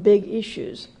on the big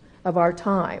issues of our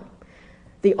time.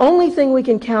 The only thing we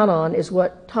can count on is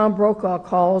what Tom Brokaw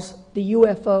calls the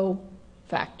UFO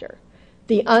factor,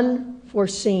 the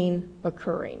unforeseen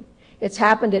occurring. It's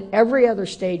happened at every other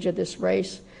stage of this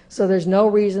race, so there's no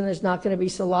reason there's not going to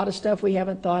be a lot of stuff we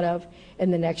haven't thought of in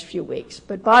the next few weeks.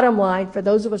 But bottom line, for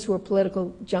those of us who are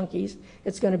political junkies,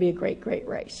 it's going to be a great, great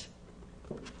race.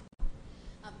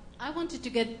 I wanted to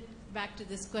get back to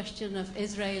this question of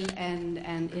Israel and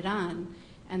Iran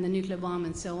and the nuclear bomb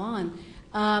and so on.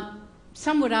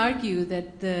 Some would argue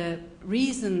that the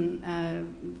reason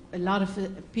a lot of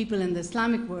people in the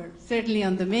Islamic world, certainly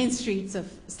on the main streets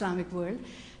of Islamic world,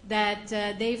 that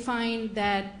they find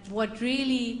that what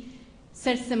really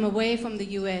sets them away from the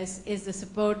U.S. is the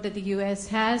support that the U.S.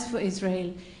 has for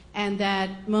Israel, and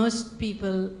that most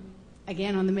people,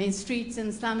 again, on the main streets in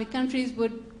Islamic countries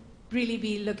would really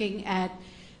be looking at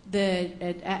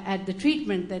the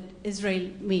treatment that Israel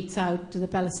metes out to the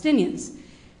Palestinians.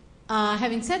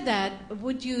 Having said that,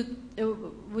 would you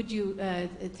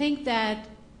think that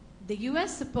the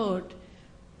U.S. support,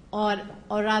 or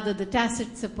rather the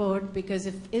tacit support, because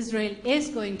if Israel is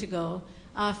going to go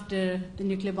after the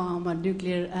nuclear bomb or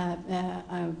nuclear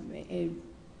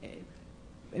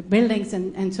buildings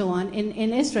and so on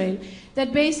in Israel,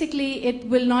 that basically it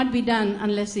will not be done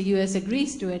unless the U.S.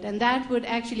 agrees to it, and that would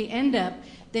actually end up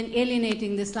then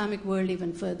alienating the Islamic world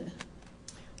even further.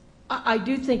 I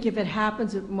do think if it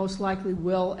happens, it most likely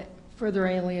will further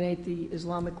alienate the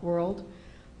Islamic world.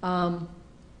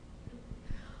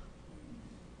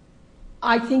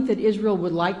 I think that Israel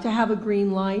would like to have a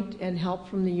green light and help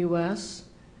from the U.S.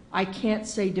 I can't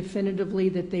say definitively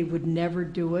that they would never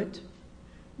do it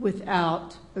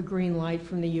without a green light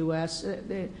from the U.S.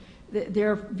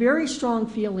 There are very strong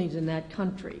feelings in that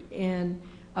country and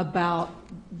about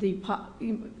the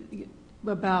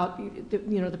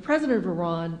president of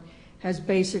Iran has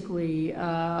basically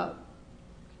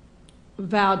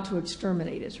vowed to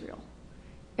exterminate Israel,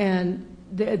 and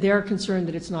they're concerned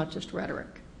that it's not just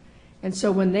rhetoric. And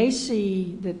so when they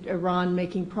see that Iran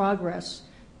making progress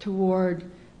toward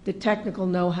the technical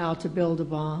know-how to build a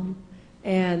bomb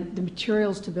and the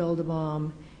materials to build a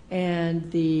bomb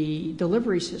and the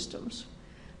delivery systems,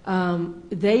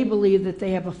 they believe that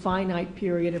they have a finite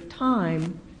period of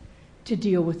time to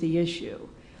deal with the issue.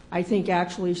 I think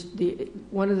actually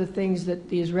one of the things that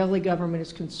the Israeli government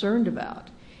is concerned about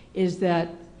is that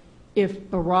if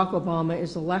Barack Obama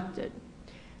is elected,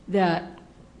 that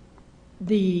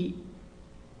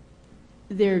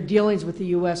their dealings with the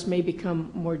U.S. may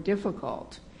become more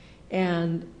difficult,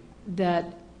 and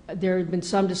that there have been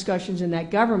some discussions in that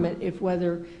government if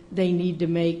whether they need to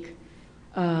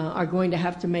are going to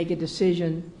have to make a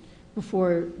decision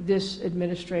before this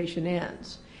administration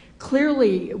ends.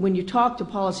 Clearly, when you talk to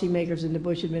policymakers in the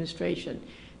Bush administration,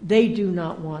 they do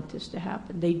not want this to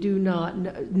happen. They do not.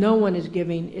 No one is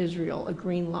giving Israel a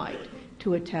green light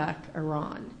to attack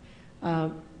Iran.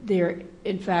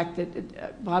 In fact,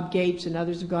 Bob Gates and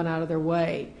others have gone out of their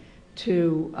way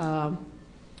to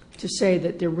say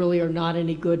that there really are not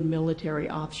any good military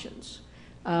options.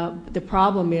 The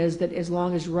problem is that as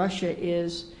long as Russia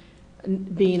is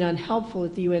being unhelpful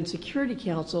at the UN Security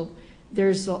Council,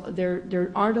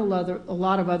 there aren't a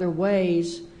lot of other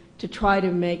ways to try to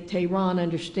make Tehran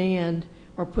understand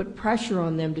or put pressure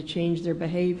on them to change their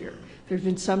behavior. There's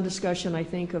been some discussion, I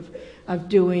think, of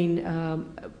doing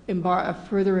a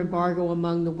further embargo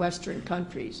among the Western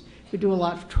countries who do a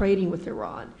lot of trading with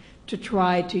Iran to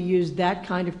try to use that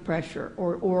kind of pressure,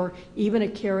 or even a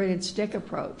carrot and stick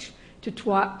approach to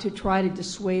try to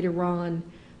dissuade Iran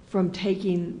from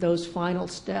taking those final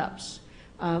steps.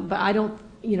 But I don't.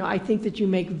 I think that you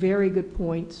make very good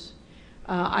points.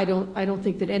 I don't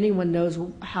think that anyone knows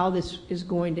how this is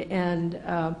going to end.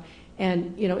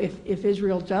 And if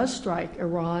Israel does strike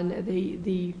Iran,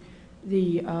 the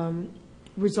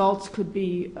results could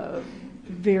be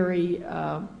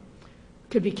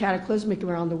could be cataclysmic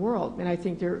around the world. And I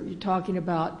think you're talking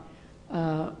about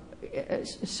a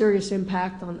serious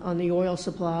impact on the oil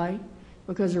supply,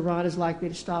 because Iran is likely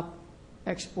to stop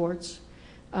exports.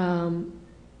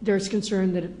 There's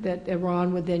concern that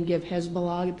Iran would then give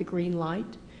Hezbollah the green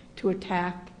light to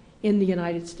attack in the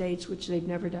United States, which they've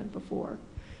never done before.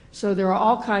 So there are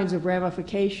all kinds of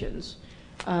ramifications,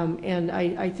 and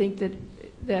I think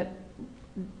that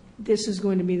this is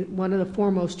going to be one of the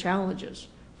foremost challenges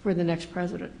for the next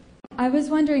president. I was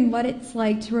wondering what it's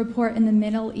like to report in the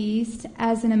Middle East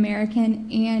as an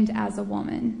American and as a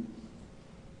woman.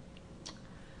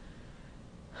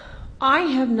 I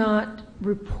have not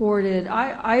reported.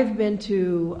 I've been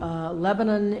to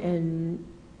Lebanon and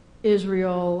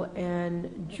Israel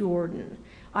and Jordan.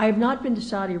 I have not been to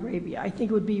Saudi Arabia. I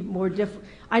think it would be more difficult.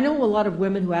 I know a lot of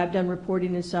women who have done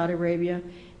reporting in Saudi Arabia,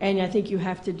 and I think you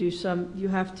have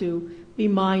to be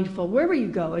mindful, wherever you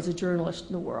go as a journalist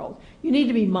in the world, you need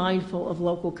to be mindful of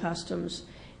local customs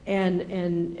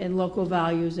and local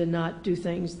values, and not do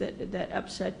things that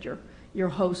upset your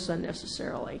hosts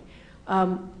unnecessarily.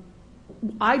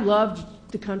 I loved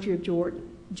the country of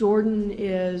Jordan. Jordan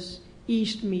is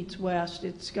East meets West.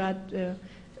 It's got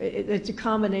it's a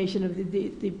combination of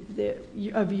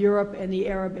Europe and the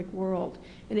Arabic world.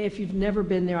 And if you've never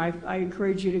been there, I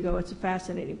encourage you to go. It's a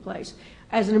fascinating place.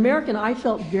 As an American, I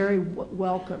felt very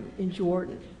welcome in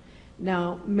Jordan.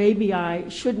 Now, maybe I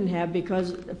shouldn't have,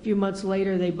 because a few months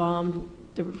later they bombed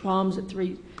the bombs at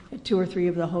two or three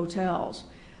of the hotels.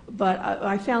 But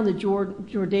I found the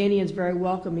Jordanians very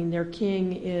welcoming. Their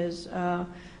king is an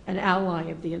ally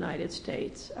of the United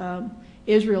States.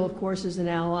 Israel, of course, is an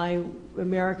ally.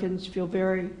 Americans feel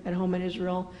very at home in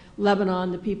Israel.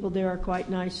 Lebanon, the people there are quite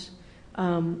nice.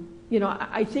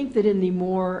 I think that in the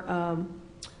more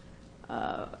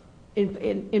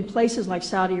in places like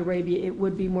Saudi Arabia, it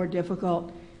would be more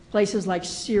difficult. Places like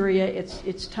Syria,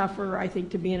 it's tougher, I think,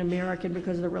 to be an American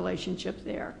because of the relationship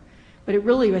there. But it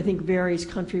really, I think, varies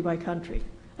country by country.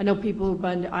 I know people who've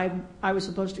been, I was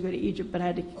supposed to go to Egypt, but I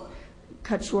had to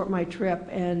cut short my trip,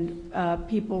 and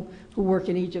people who work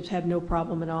in Egypt have no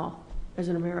problem at all as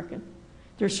an American.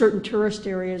 There are certain tourist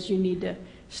areas you need to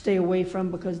stay away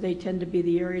from because they tend to be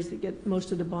the areas that get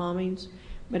most of the bombings.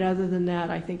 But other than that,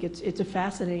 I think it's a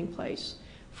fascinating place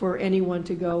for anyone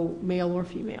to go, male or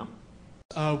female.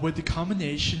 Would the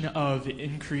combination of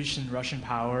increase in Russian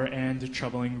power and the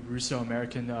troubling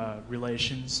Russo-American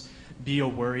relations be a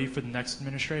worry for the next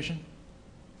administration?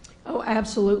 Oh,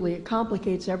 absolutely. It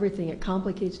complicates everything. It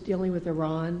complicates dealing with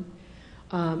Iran.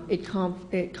 It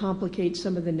complicates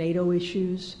some of the NATO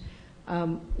issues.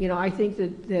 I think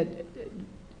that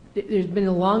there's been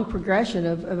a long progression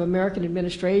of American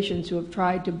administrations who have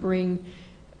tried to bring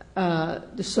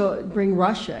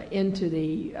Russia into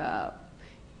the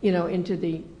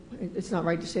it's not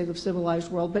right to say the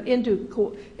civilized world, but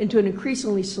into an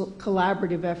increasingly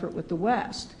collaborative effort with the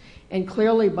West. And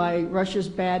clearly by Russia's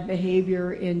bad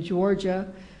behavior in Georgia,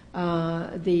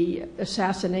 the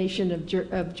assassination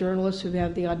of journalists who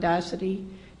have the audacity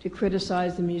to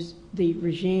criticize the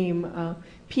regime,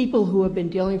 people who have been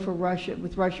dealing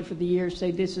with Russia for the years say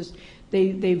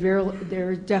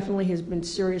there definitely has been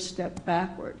serious step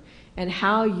backward. And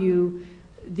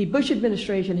the Bush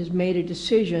administration has made a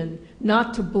decision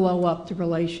not to blow up the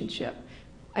relationship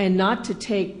and not to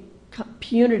take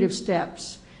punitive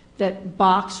steps that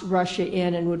box Russia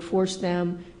in and would force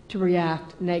them to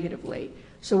react negatively.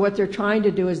 So what they're trying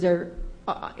to do is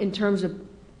in terms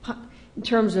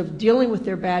of dealing with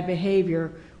their bad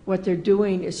behavior, what they're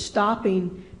doing is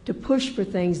stopping to push for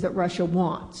things that Russia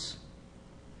wants,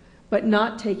 but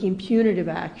not taking punitive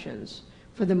actions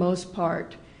for the most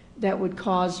part that would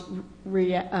cause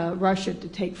Russia to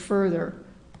take further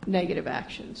negative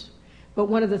actions. But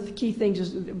one of the key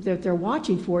things that they're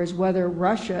watching for is whether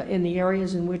Russia, in the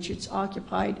areas in which it's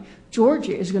occupied,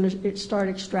 Georgia is going to start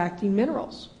extracting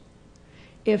minerals.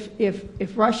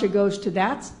 If Russia goes to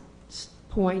that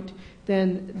point,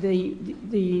 then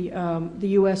the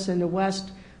U.S. and the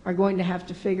West are going to have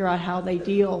to figure out how they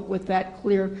deal with that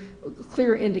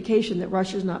clear indication that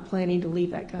Russia's not planning to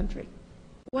leave that country.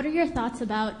 What are your thoughts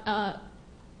about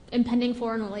impending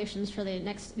foreign relations for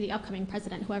the upcoming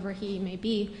president, whoever he may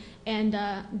be, and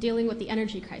dealing with the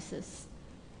energy crisis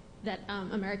that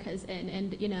America is in? And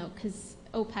because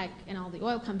OPEC and all the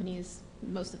oil companies,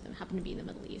 most of them happen to be in the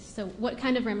Middle East. So what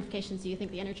kind of ramifications do you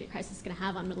think the energy crisis is going to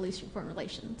have on Middle Eastern foreign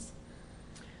relations?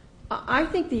 I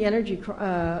think the energy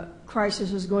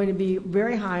crisis is going to be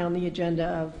very high on the agenda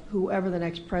of whoever the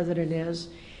next president is.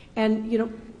 And,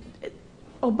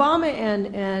 Obama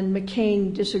and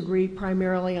McCain disagree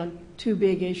primarily on two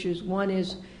big issues. One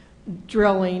is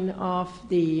drilling off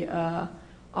the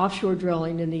offshore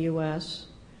drilling in the U.S.,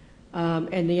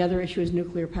 and the other issue is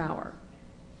nuclear power.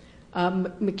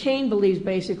 McCain believes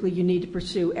basically you need to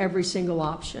pursue every single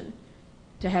option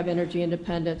to have energy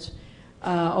independence.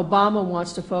 Obama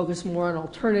wants to focus more on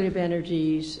alternative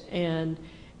energies and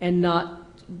not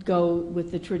go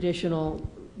with the traditional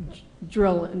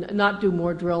not do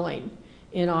more drilling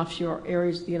in offshore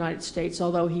areas of the United States,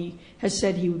 although he has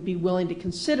said he would be willing to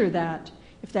consider that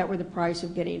if that were the price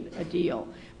of getting a deal.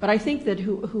 But I think that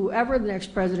whoever the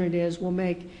next president is will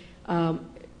make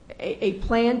a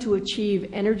plan to achieve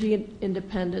energy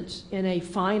independence in a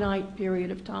finite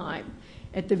period of time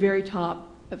at the very top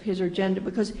of his agenda,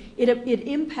 because it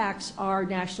impacts our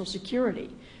national security.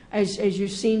 As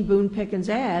you've seen Boone Pickens'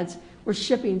 ads, we're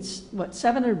shipping,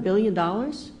 $700 billion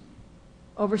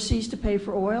overseas to pay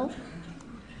for oil?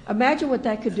 Imagine what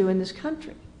that could do in this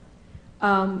country.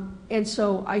 And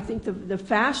so I think the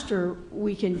faster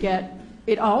we can get,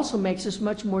 it also makes us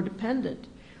much more dependent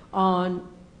on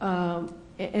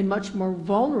and much more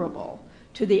vulnerable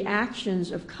to the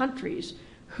actions of countries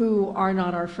who are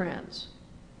not our friends.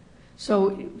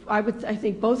 So I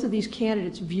think both of these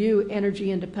candidates view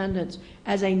energy independence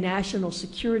as a national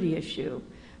security issue,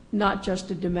 not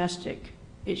just a domestic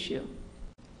issue.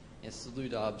 Yes, Lou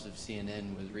Dobbs of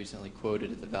CNN was recently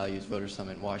quoted at the Values Voter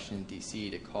Summit in Washington, D.C.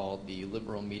 to call the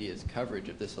liberal media's coverage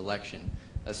of this election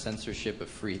a censorship of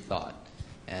free thought.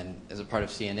 And as a part of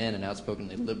CNN, an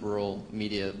outspokenly liberal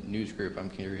media news group, I'm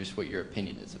curious what your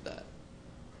opinion is of that.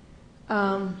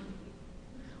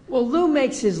 Well, Lou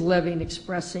makes his living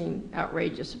expressing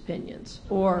outrageous opinions,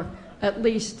 or at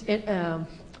least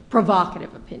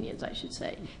provocative opinions, I should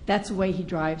say. That's the way he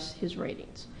drives his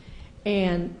ratings.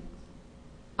 And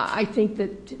I think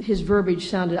that his verbiage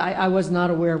sounded, I was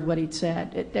not aware of what he'd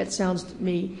said. That sounds to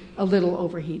me a little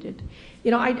overheated.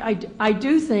 You know, I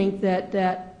do think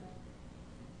that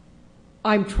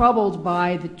I'm troubled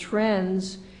by the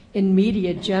trends in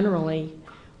media generally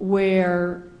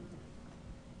where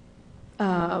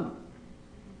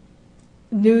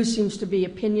news seems to be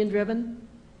opinion-driven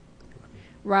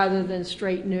rather than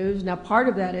straight news. Now, part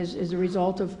of that is a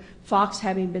result of Fox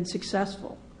having been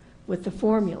successful with the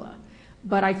formula.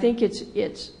 But I think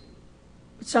it's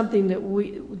something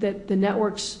that the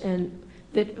networks and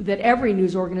that every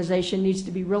news organization needs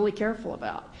to be really careful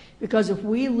about. Because if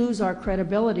we lose our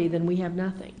credibility, then we have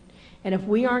nothing. And if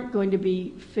we aren't going to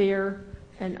be fair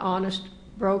and honest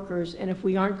brokers, and if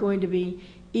we aren't going to be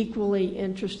equally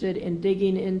interested in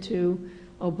digging into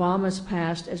Obama's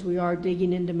past as we are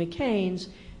digging into McCain's,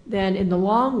 then in the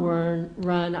long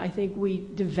run, I think we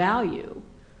devalue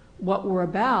what we're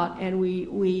about, and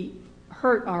we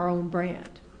hurt our own brand.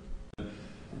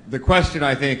 The question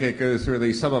I think that goes through at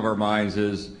least some of our minds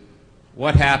is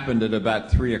what happened at about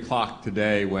 3 o'clock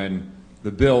today when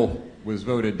the bill was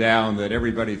voted down that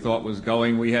everybody thought was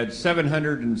going. We had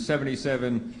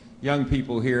 777 young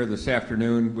people here this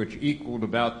afternoon, which equaled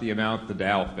about the amount the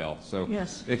Dow fell. So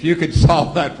yes, if you could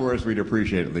solve that for us, we'd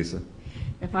appreciate it, Lisa.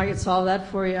 If I could solve that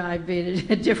for you, I'd be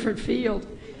in a different field.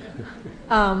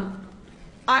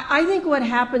 I think what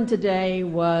happened today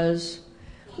was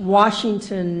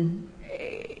Washington,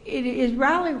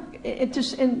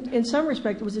 in some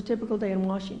respect, it was a typical day in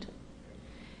Washington,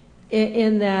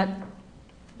 in that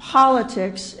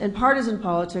politics and partisan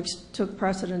politics took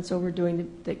precedence over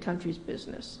doing the country's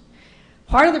business.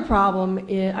 Part of the problem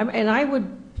is, and I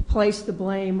would place the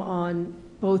blame on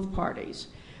both parties.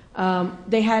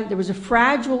 There was a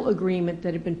fragile agreement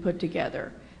that had been put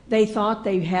together. They thought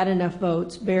they had enough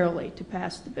votes, barely, to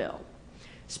pass the bill.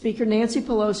 Speaker Nancy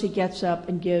Pelosi gets up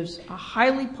and gives a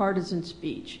highly partisan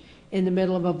speech in the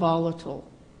middle of a volatile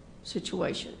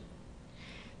situation.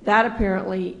 That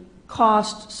apparently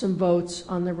cost some votes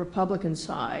on the Republican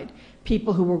side,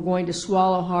 people who were going to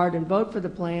swallow hard and vote for the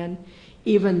plan,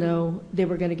 even though they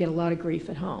were going to get a lot of grief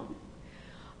at home.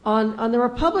 On the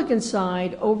Republican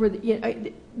side,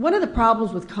 one of the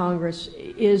problems with Congress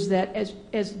is that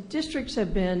as districts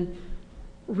have been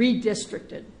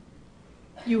redistricted,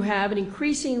 you have an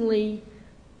increasingly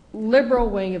liberal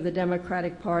wing of the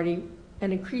Democratic Party,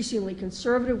 an increasingly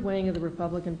conservative wing of the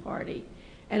Republican Party,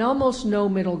 and almost no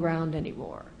middle ground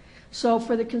anymore. So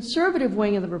for the conservative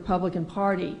wing of the Republican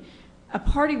Party, a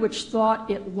party which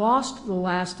thought it lost the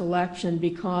last election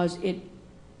because it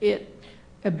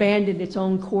abandoned its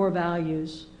own core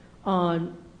values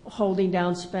on holding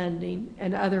down spending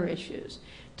and other issues,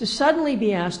 to suddenly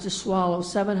be asked to swallow a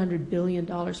 $700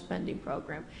 billion spending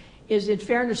program is, in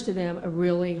fairness to them, a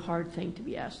really hard thing to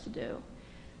be asked to do.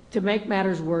 To make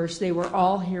matters worse, they were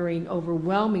all hearing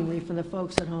overwhelmingly from the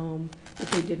folks at home that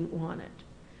they didn't want it.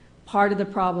 Part of the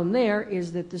problem there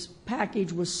is that this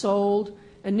package was sold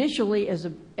initially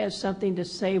as something to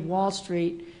save Wall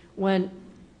Street, when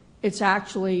it's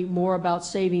actually more about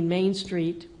saving Main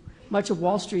Street. Much of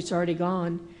Wall Street's already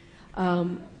gone.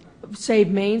 Save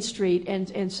Main Street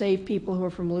and save people who are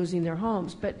from losing their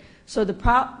homes. But so the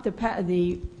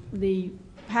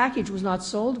package was not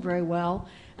sold very well,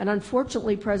 and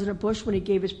unfortunately, President Bush, when he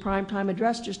gave his primetime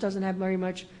address, just doesn't have very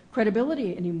much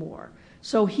credibility anymore.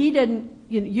 So he didn't.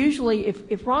 Usually,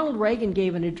 if Ronald Reagan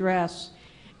gave an address,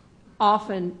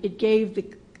 often it gave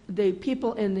the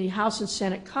people in the House and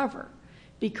Senate cover,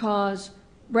 because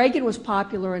Reagan was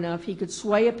popular enough he could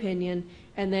sway opinion,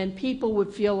 and then people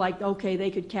would feel like, okay,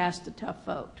 they could cast a tough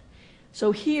vote.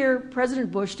 So here,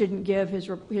 President Bush didn't give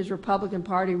his Republican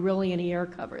Party really any air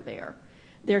cover there.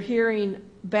 They're hearing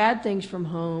bad things from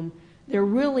home. They're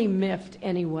really miffed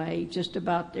anyway, just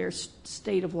about their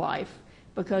state of life,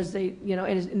 because they,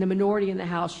 in the minority in the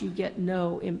House, you get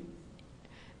no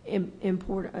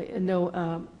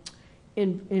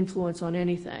influence on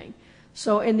anything.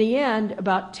 So in the end,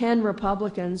 about 10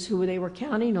 Republicans who they were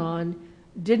counting on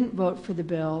didn't vote for the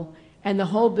bill, and the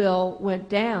whole bill went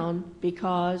down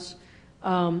because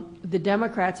the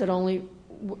Democrats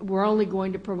were only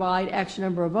going to provide X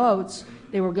number of votes.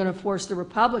 They were going to force the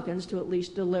Republicans to at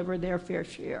least deliver their fair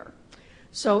share.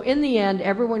 So in the end,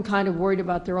 everyone kind of worried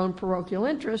about their own parochial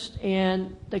interest,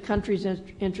 and the country's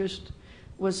interest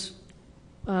was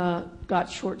got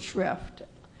short shrift.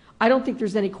 I don't think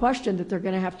there's any question that they're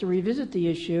going to have to revisit the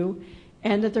issue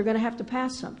and that they're going to have to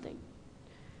pass something.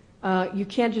 You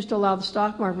can't just allow the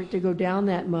stock market to go down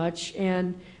that much.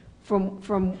 And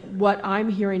from what I'm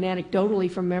hearing anecdotally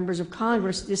from members of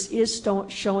Congress, this is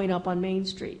showing up on Main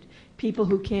Street. People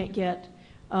who can't get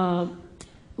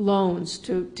loans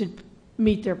to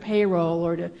meet their payroll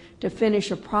or to finish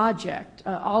a project.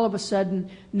 All of a sudden,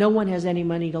 no one has any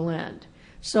money to lend.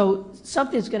 So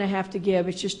something's going to have to give.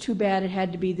 It's just too bad it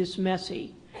had to be this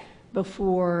messy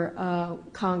before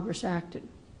Congress acted.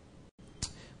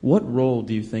 What role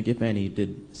do you think, if any,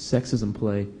 did sexism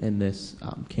play in this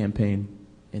campaign,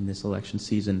 in this election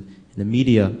season, in the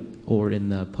media or in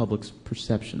the public's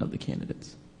perception of the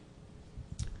candidates?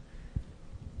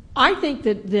 I think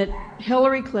that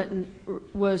Hillary Clinton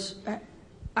was,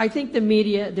 I think the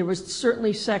media, there was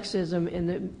certainly sexism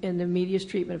in the media's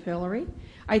treatment of Hillary.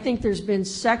 I think there's been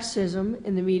sexism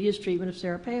in the media's treatment of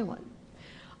Sarah Palin.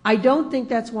 I don't think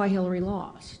that's why Hillary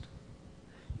lost.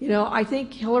 You know, I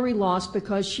think Hillary lost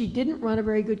because she didn't run a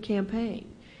very good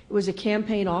campaign. It was a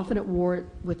campaign often at war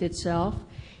with itself.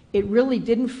 It really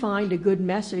didn't find a good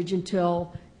message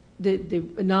until the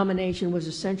nomination was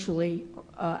essentially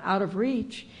out of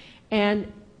reach. And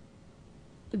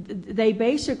they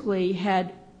basically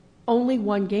had only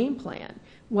one game plan,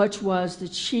 which was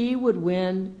that she would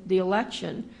win the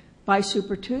election by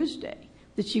Super Tuesday,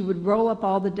 that she would roll up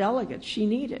all the delegates she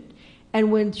needed.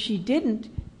 And when she didn't,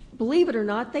 believe it or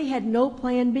not, they had no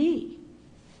plan B.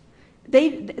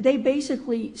 They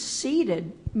basically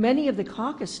ceded many of the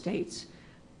caucus states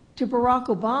to Barack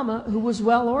Obama, who was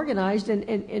well organized,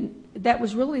 and that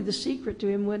was really the secret to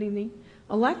him winning the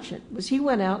election, was he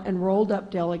went out and rolled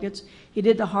up delegates. He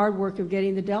did the hard work of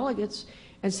getting the delegates,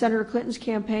 and Senator Clinton's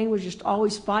campaign was just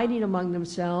always fighting among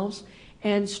themselves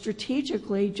and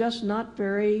strategically just not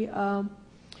very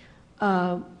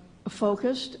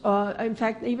focused. In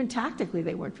fact, even tactically,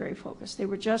 they weren't very focused. They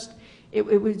were just, it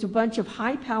was a bunch of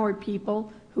high-powered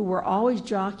people who were always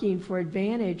jockeying for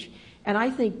advantage, and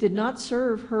I think did not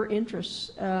serve her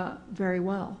interests very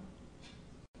well.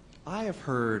 I have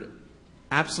heard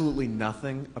absolutely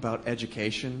nothing about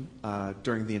education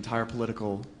during the entire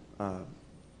political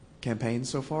campaign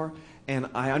so far, and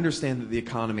I understand that the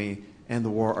economy and the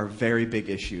war are very big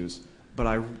issues, but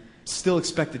I still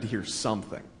expected to hear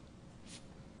something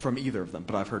from either of them,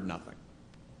 but I've heard nothing.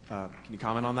 Can you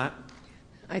comment on that?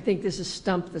 I think this is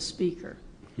Stump the Speaker.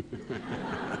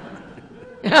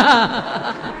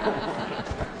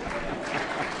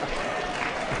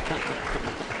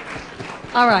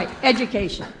 All right,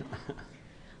 education.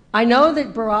 I know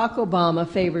that Barack Obama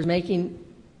favors making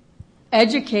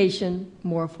education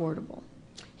more affordable.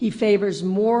 He favors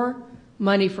more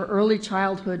money for early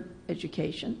childhood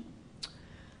education.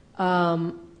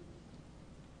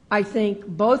 I think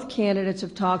both candidates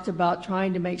have talked about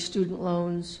trying to make student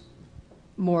loans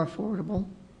more affordable.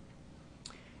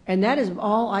 And that is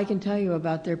all I can tell you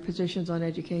about their positions on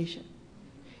education.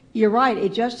 You're right,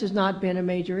 it just has not been a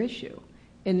major issue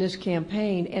in this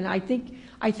campaign. And I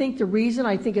think the reason,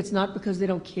 I think it's not because they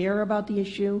don't care about the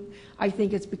issue. I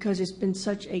think it's because it's been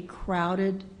such a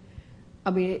crowded,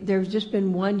 there's just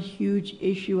been one huge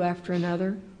issue after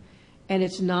another. And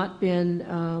it's not been,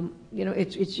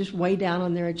 it's just way down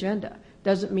on their agenda.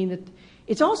 Doesn't mean that,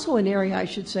 it's also an area, I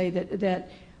should say, that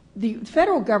the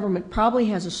federal government probably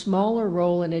has a smaller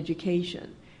role in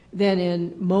education than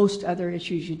in most other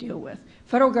issues you deal with.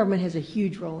 Federal government has a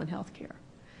huge role in health care.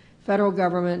 Federal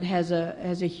government has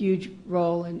a huge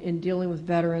role in dealing with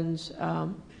veterans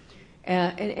and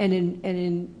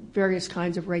in various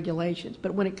kinds of regulations.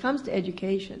 But when it comes to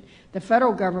education, the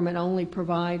federal government only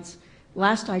provides,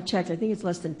 last I checked, I think it's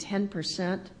less than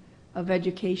 10% of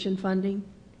education funding,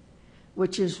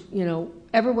 which is,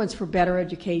 everyone's for better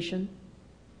education.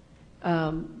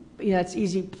 It's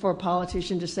easy for a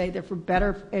politician to say they're for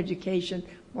better education,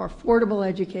 more affordable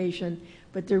education,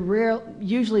 but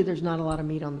usually there's not a lot of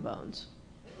meat on the bones.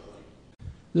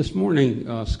 This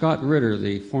morning, Scott Ritter,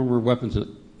 the former weapons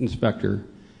inspector,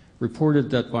 reported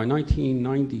that by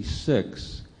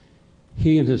 1996,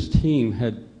 he and his team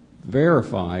had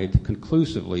verified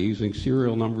conclusively, using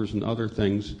serial numbers and other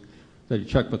things that he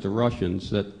checked with the Russians,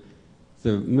 that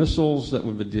the missiles that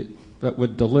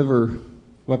would deliver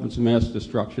weapons of mass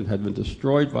destruction had been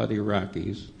destroyed by the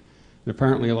Iraqis, and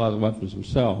apparently a lot of the weapons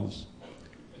themselves.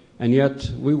 And yet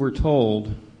we were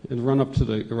told in the run-up to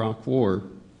the Iraq War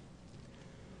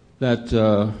that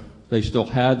they still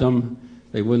had them.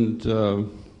 They wouldn't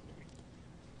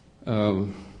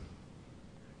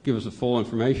give us the full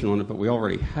information on it, but we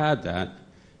already had that.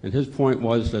 And his point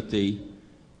was that the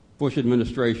Bush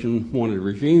administration wanted a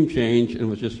regime change and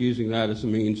was just using that as a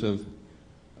means of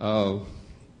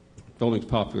building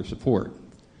popular support.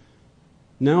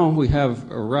 Now we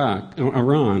have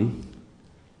Iran,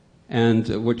 and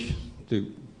which the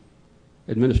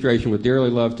administration would dearly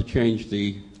love to change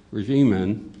the regime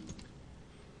in,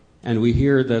 and we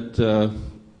hear that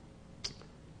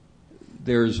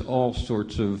there's all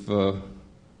sorts of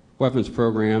weapons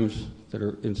programs that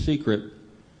are in secret,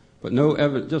 but no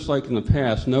evidence, just like in the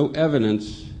past, no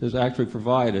evidence is actually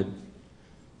provided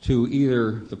to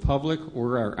either the public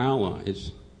or our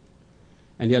allies.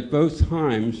 And yet both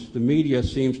times the media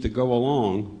seems to go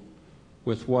along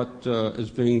with what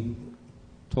is being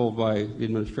told by the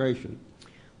administration.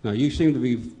 Now you seem to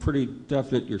be pretty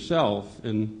definite yourself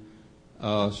in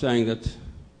saying that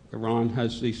Iran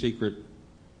has these secret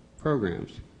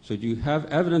programs. So do you have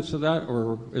evidence of that,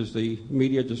 or is the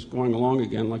media just going along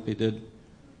again like they did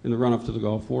in the run-up to the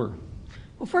Gulf War?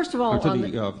 Well, first of all, or to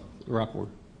the Iraq War.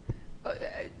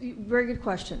 Very good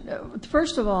question.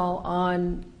 First of all,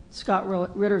 on Scott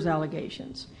Ritter's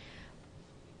allegations,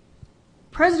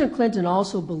 President Clinton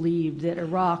also believed that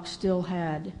Iraq still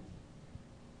had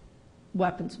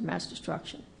weapons of mass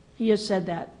destruction. He has said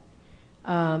that.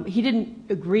 He didn't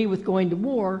agree with going to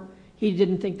war. He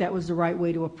didn't think that was the right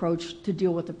way to approach to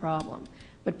deal with the problem.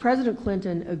 But President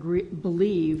Clinton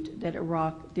believed that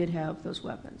Iraq did have those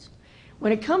weapons.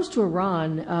 When it comes to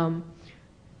Iran,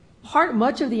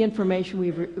 much of the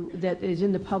information that is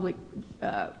in the public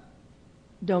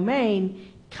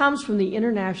domain comes from the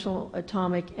International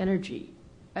Atomic Energy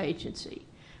Agency,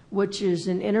 which is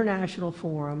an international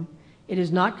forum. It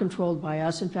is not controlled by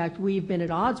us. In fact, we've been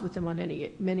at odds with them on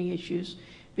many issues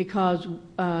because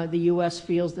the U.S.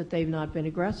 feels that they've not been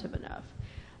aggressive enough.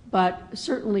 But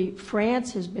certainly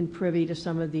France has been privy to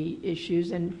some of the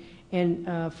issues, and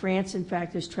France, in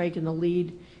fact, has taken the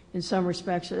lead in some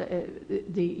respects.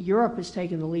 Europe has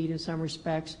taken the lead in some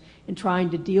respects in trying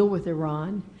to deal with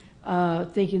Iran,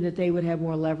 thinking that they would have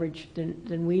more leverage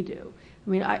than we do. I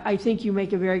mean, I think you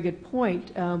make a very good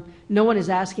point. No one is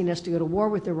asking us to go to war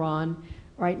with Iran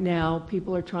right now.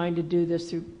 People are trying to do this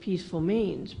through peaceful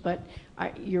means. But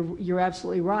you're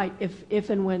absolutely right. If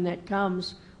and when that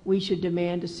comes, we should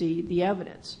demand to see the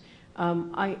evidence.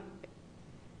 I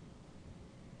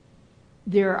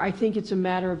think it's a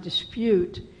matter of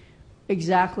dispute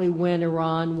exactly when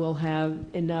Iran will have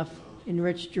enough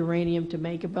enriched uranium to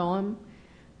make a bomb.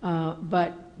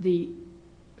 But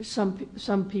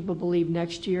some people believe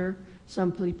next year,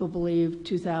 some people believe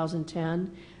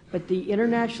 2010. But the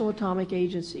International Atomic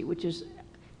Agency, which is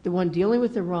the one dealing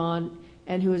with Iran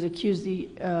and who has accused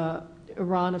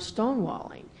Iran of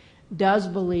stonewalling, does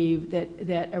believe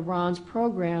that Iran's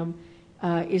program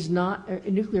is not,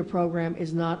 a nuclear program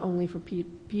is not only for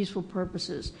peaceful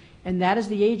purposes. And that is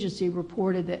the agency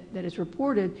reported that it's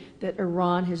reported that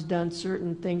Iran has done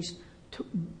certain things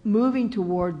moving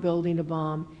toward building a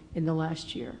bomb in the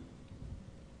last year.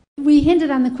 We hinted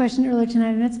on the question earlier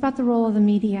tonight, and it's about the role of the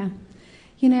media.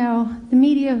 You know, the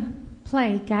media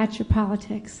play gotcha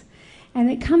politics, and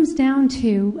it comes down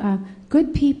to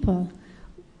good people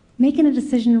making a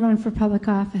decision to run for public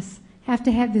office have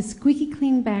to have this squeaky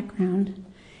clean background.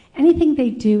 Anything they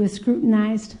do is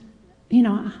scrutinized, you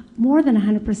know, more than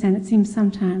 100%, it seems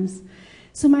sometimes.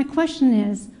 So my question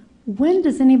is, when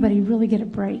does anybody really get a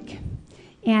break?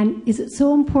 And is it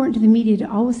so important to the media to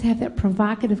always have that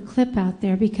provocative clip out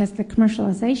there, because the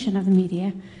commercialization of the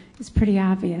media is pretty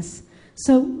obvious?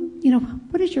 So, you know,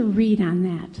 what is your read on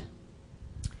that?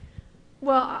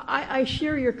 Well, I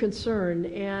share your concern,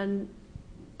 and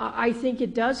I think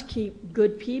it does keep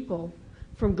good people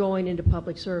from going into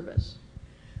public service.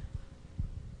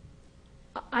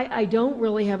 I don't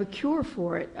really have a cure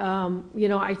for it. You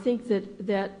know, I think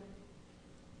that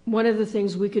one of the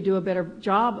things we could do a better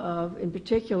job of, in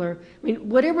particular, I mean,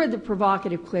 whatever the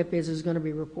provocative clip is going to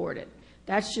be reported.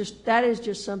 That is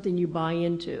just something you buy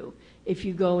into if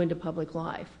you go into public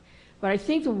life. But I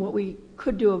think that what we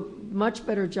could do a much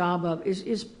better job of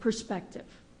is perspective.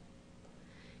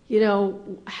 You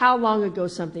know, how long ago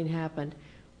something happened,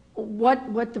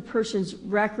 what the person's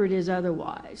record is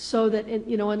otherwise, so that,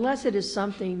 you know, unless it is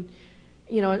something,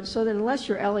 you know, so that unless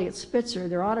you're Elliot Spitzer,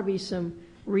 there ought to be some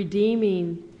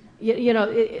redeeming, you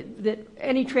know, that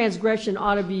any transgression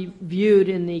ought to be viewed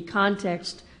in the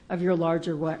context of your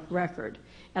larger record.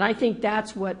 And I think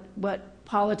that's what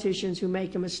politicians who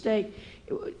make a mistake,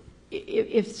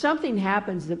 if something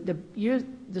happens,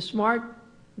 the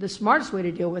smartest way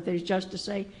to deal with it is just to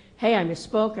say, hey, I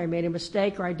misspoke, I made a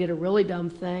mistake, or I did a really dumb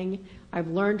thing, I've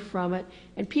learned from it.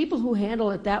 And people who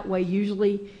handle it that way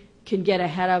usually can get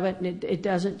ahead of it, and it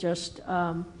doesn't just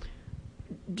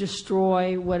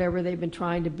destroy whatever they've been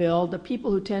trying to build. The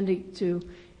people who tend to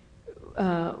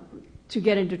to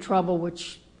get into trouble,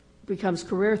 which becomes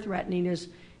career threatening, is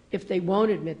if they won't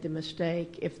admit the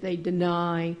mistake, if they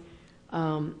deny,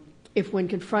 if when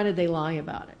confronted they lie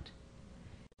about it.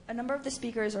 A number of the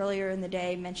speakers earlier in the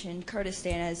day mentioned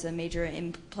Kurdistan as a major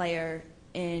player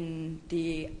in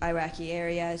the Iraqi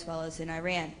area as well as in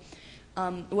Iran.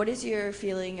 What is your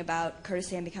feeling about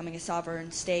Kurdistan becoming a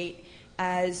sovereign state,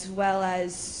 as well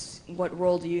as what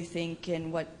role do you think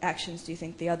and what actions do you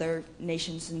think the other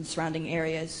nations in surrounding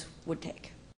areas would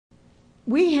take?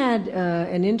 We had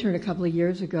an intern a couple of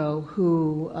years ago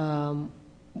who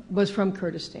was from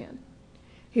Kurdistan.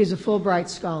 He's a Fulbright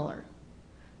scholar.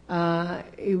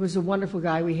 He was a wonderful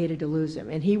guy. We hated to lose him.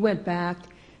 And he went back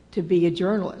to be a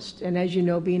journalist. And as you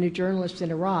know, being a journalist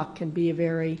in Iraq can be a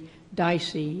very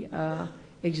dicey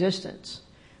existence.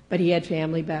 But he had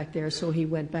family back there, so he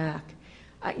went back.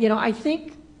 I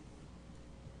think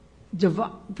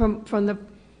from the,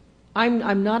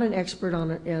 I'm not an expert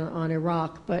on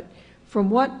Iraq, but from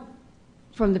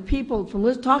talking to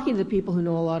the people who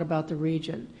know a lot about the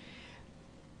region,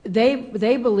 they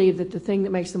believe that the thing that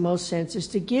makes the most sense is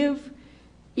to give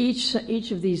each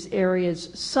of these areas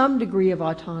some degree of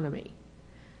autonomy,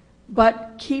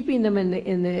 but keeping them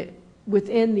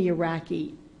within the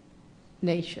Iraqi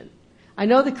nation. I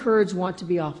know the Kurds want to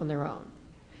be off on their own,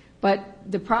 but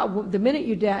the minute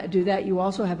you do that, you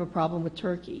also have a problem with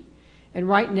Turkey. And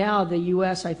right now, the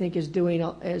U.S. I think has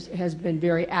been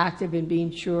very active in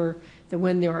being sure that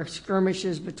when there are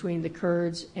skirmishes between the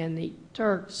Kurds and the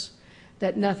Turks,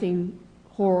 that nothing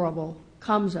horrible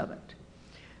comes of it.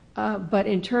 But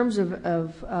in terms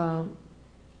of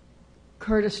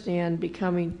Kurdistan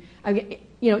becoming,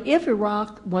 if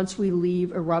Iraq, once we leave,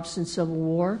 erupts in civil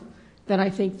war, then I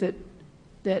think that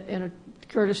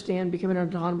Kurdistan becoming an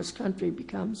autonomous country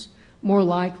becomes more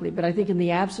likely. But I think in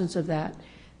the absence of that,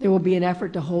 there will be an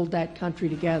effort to hold that country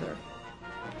together.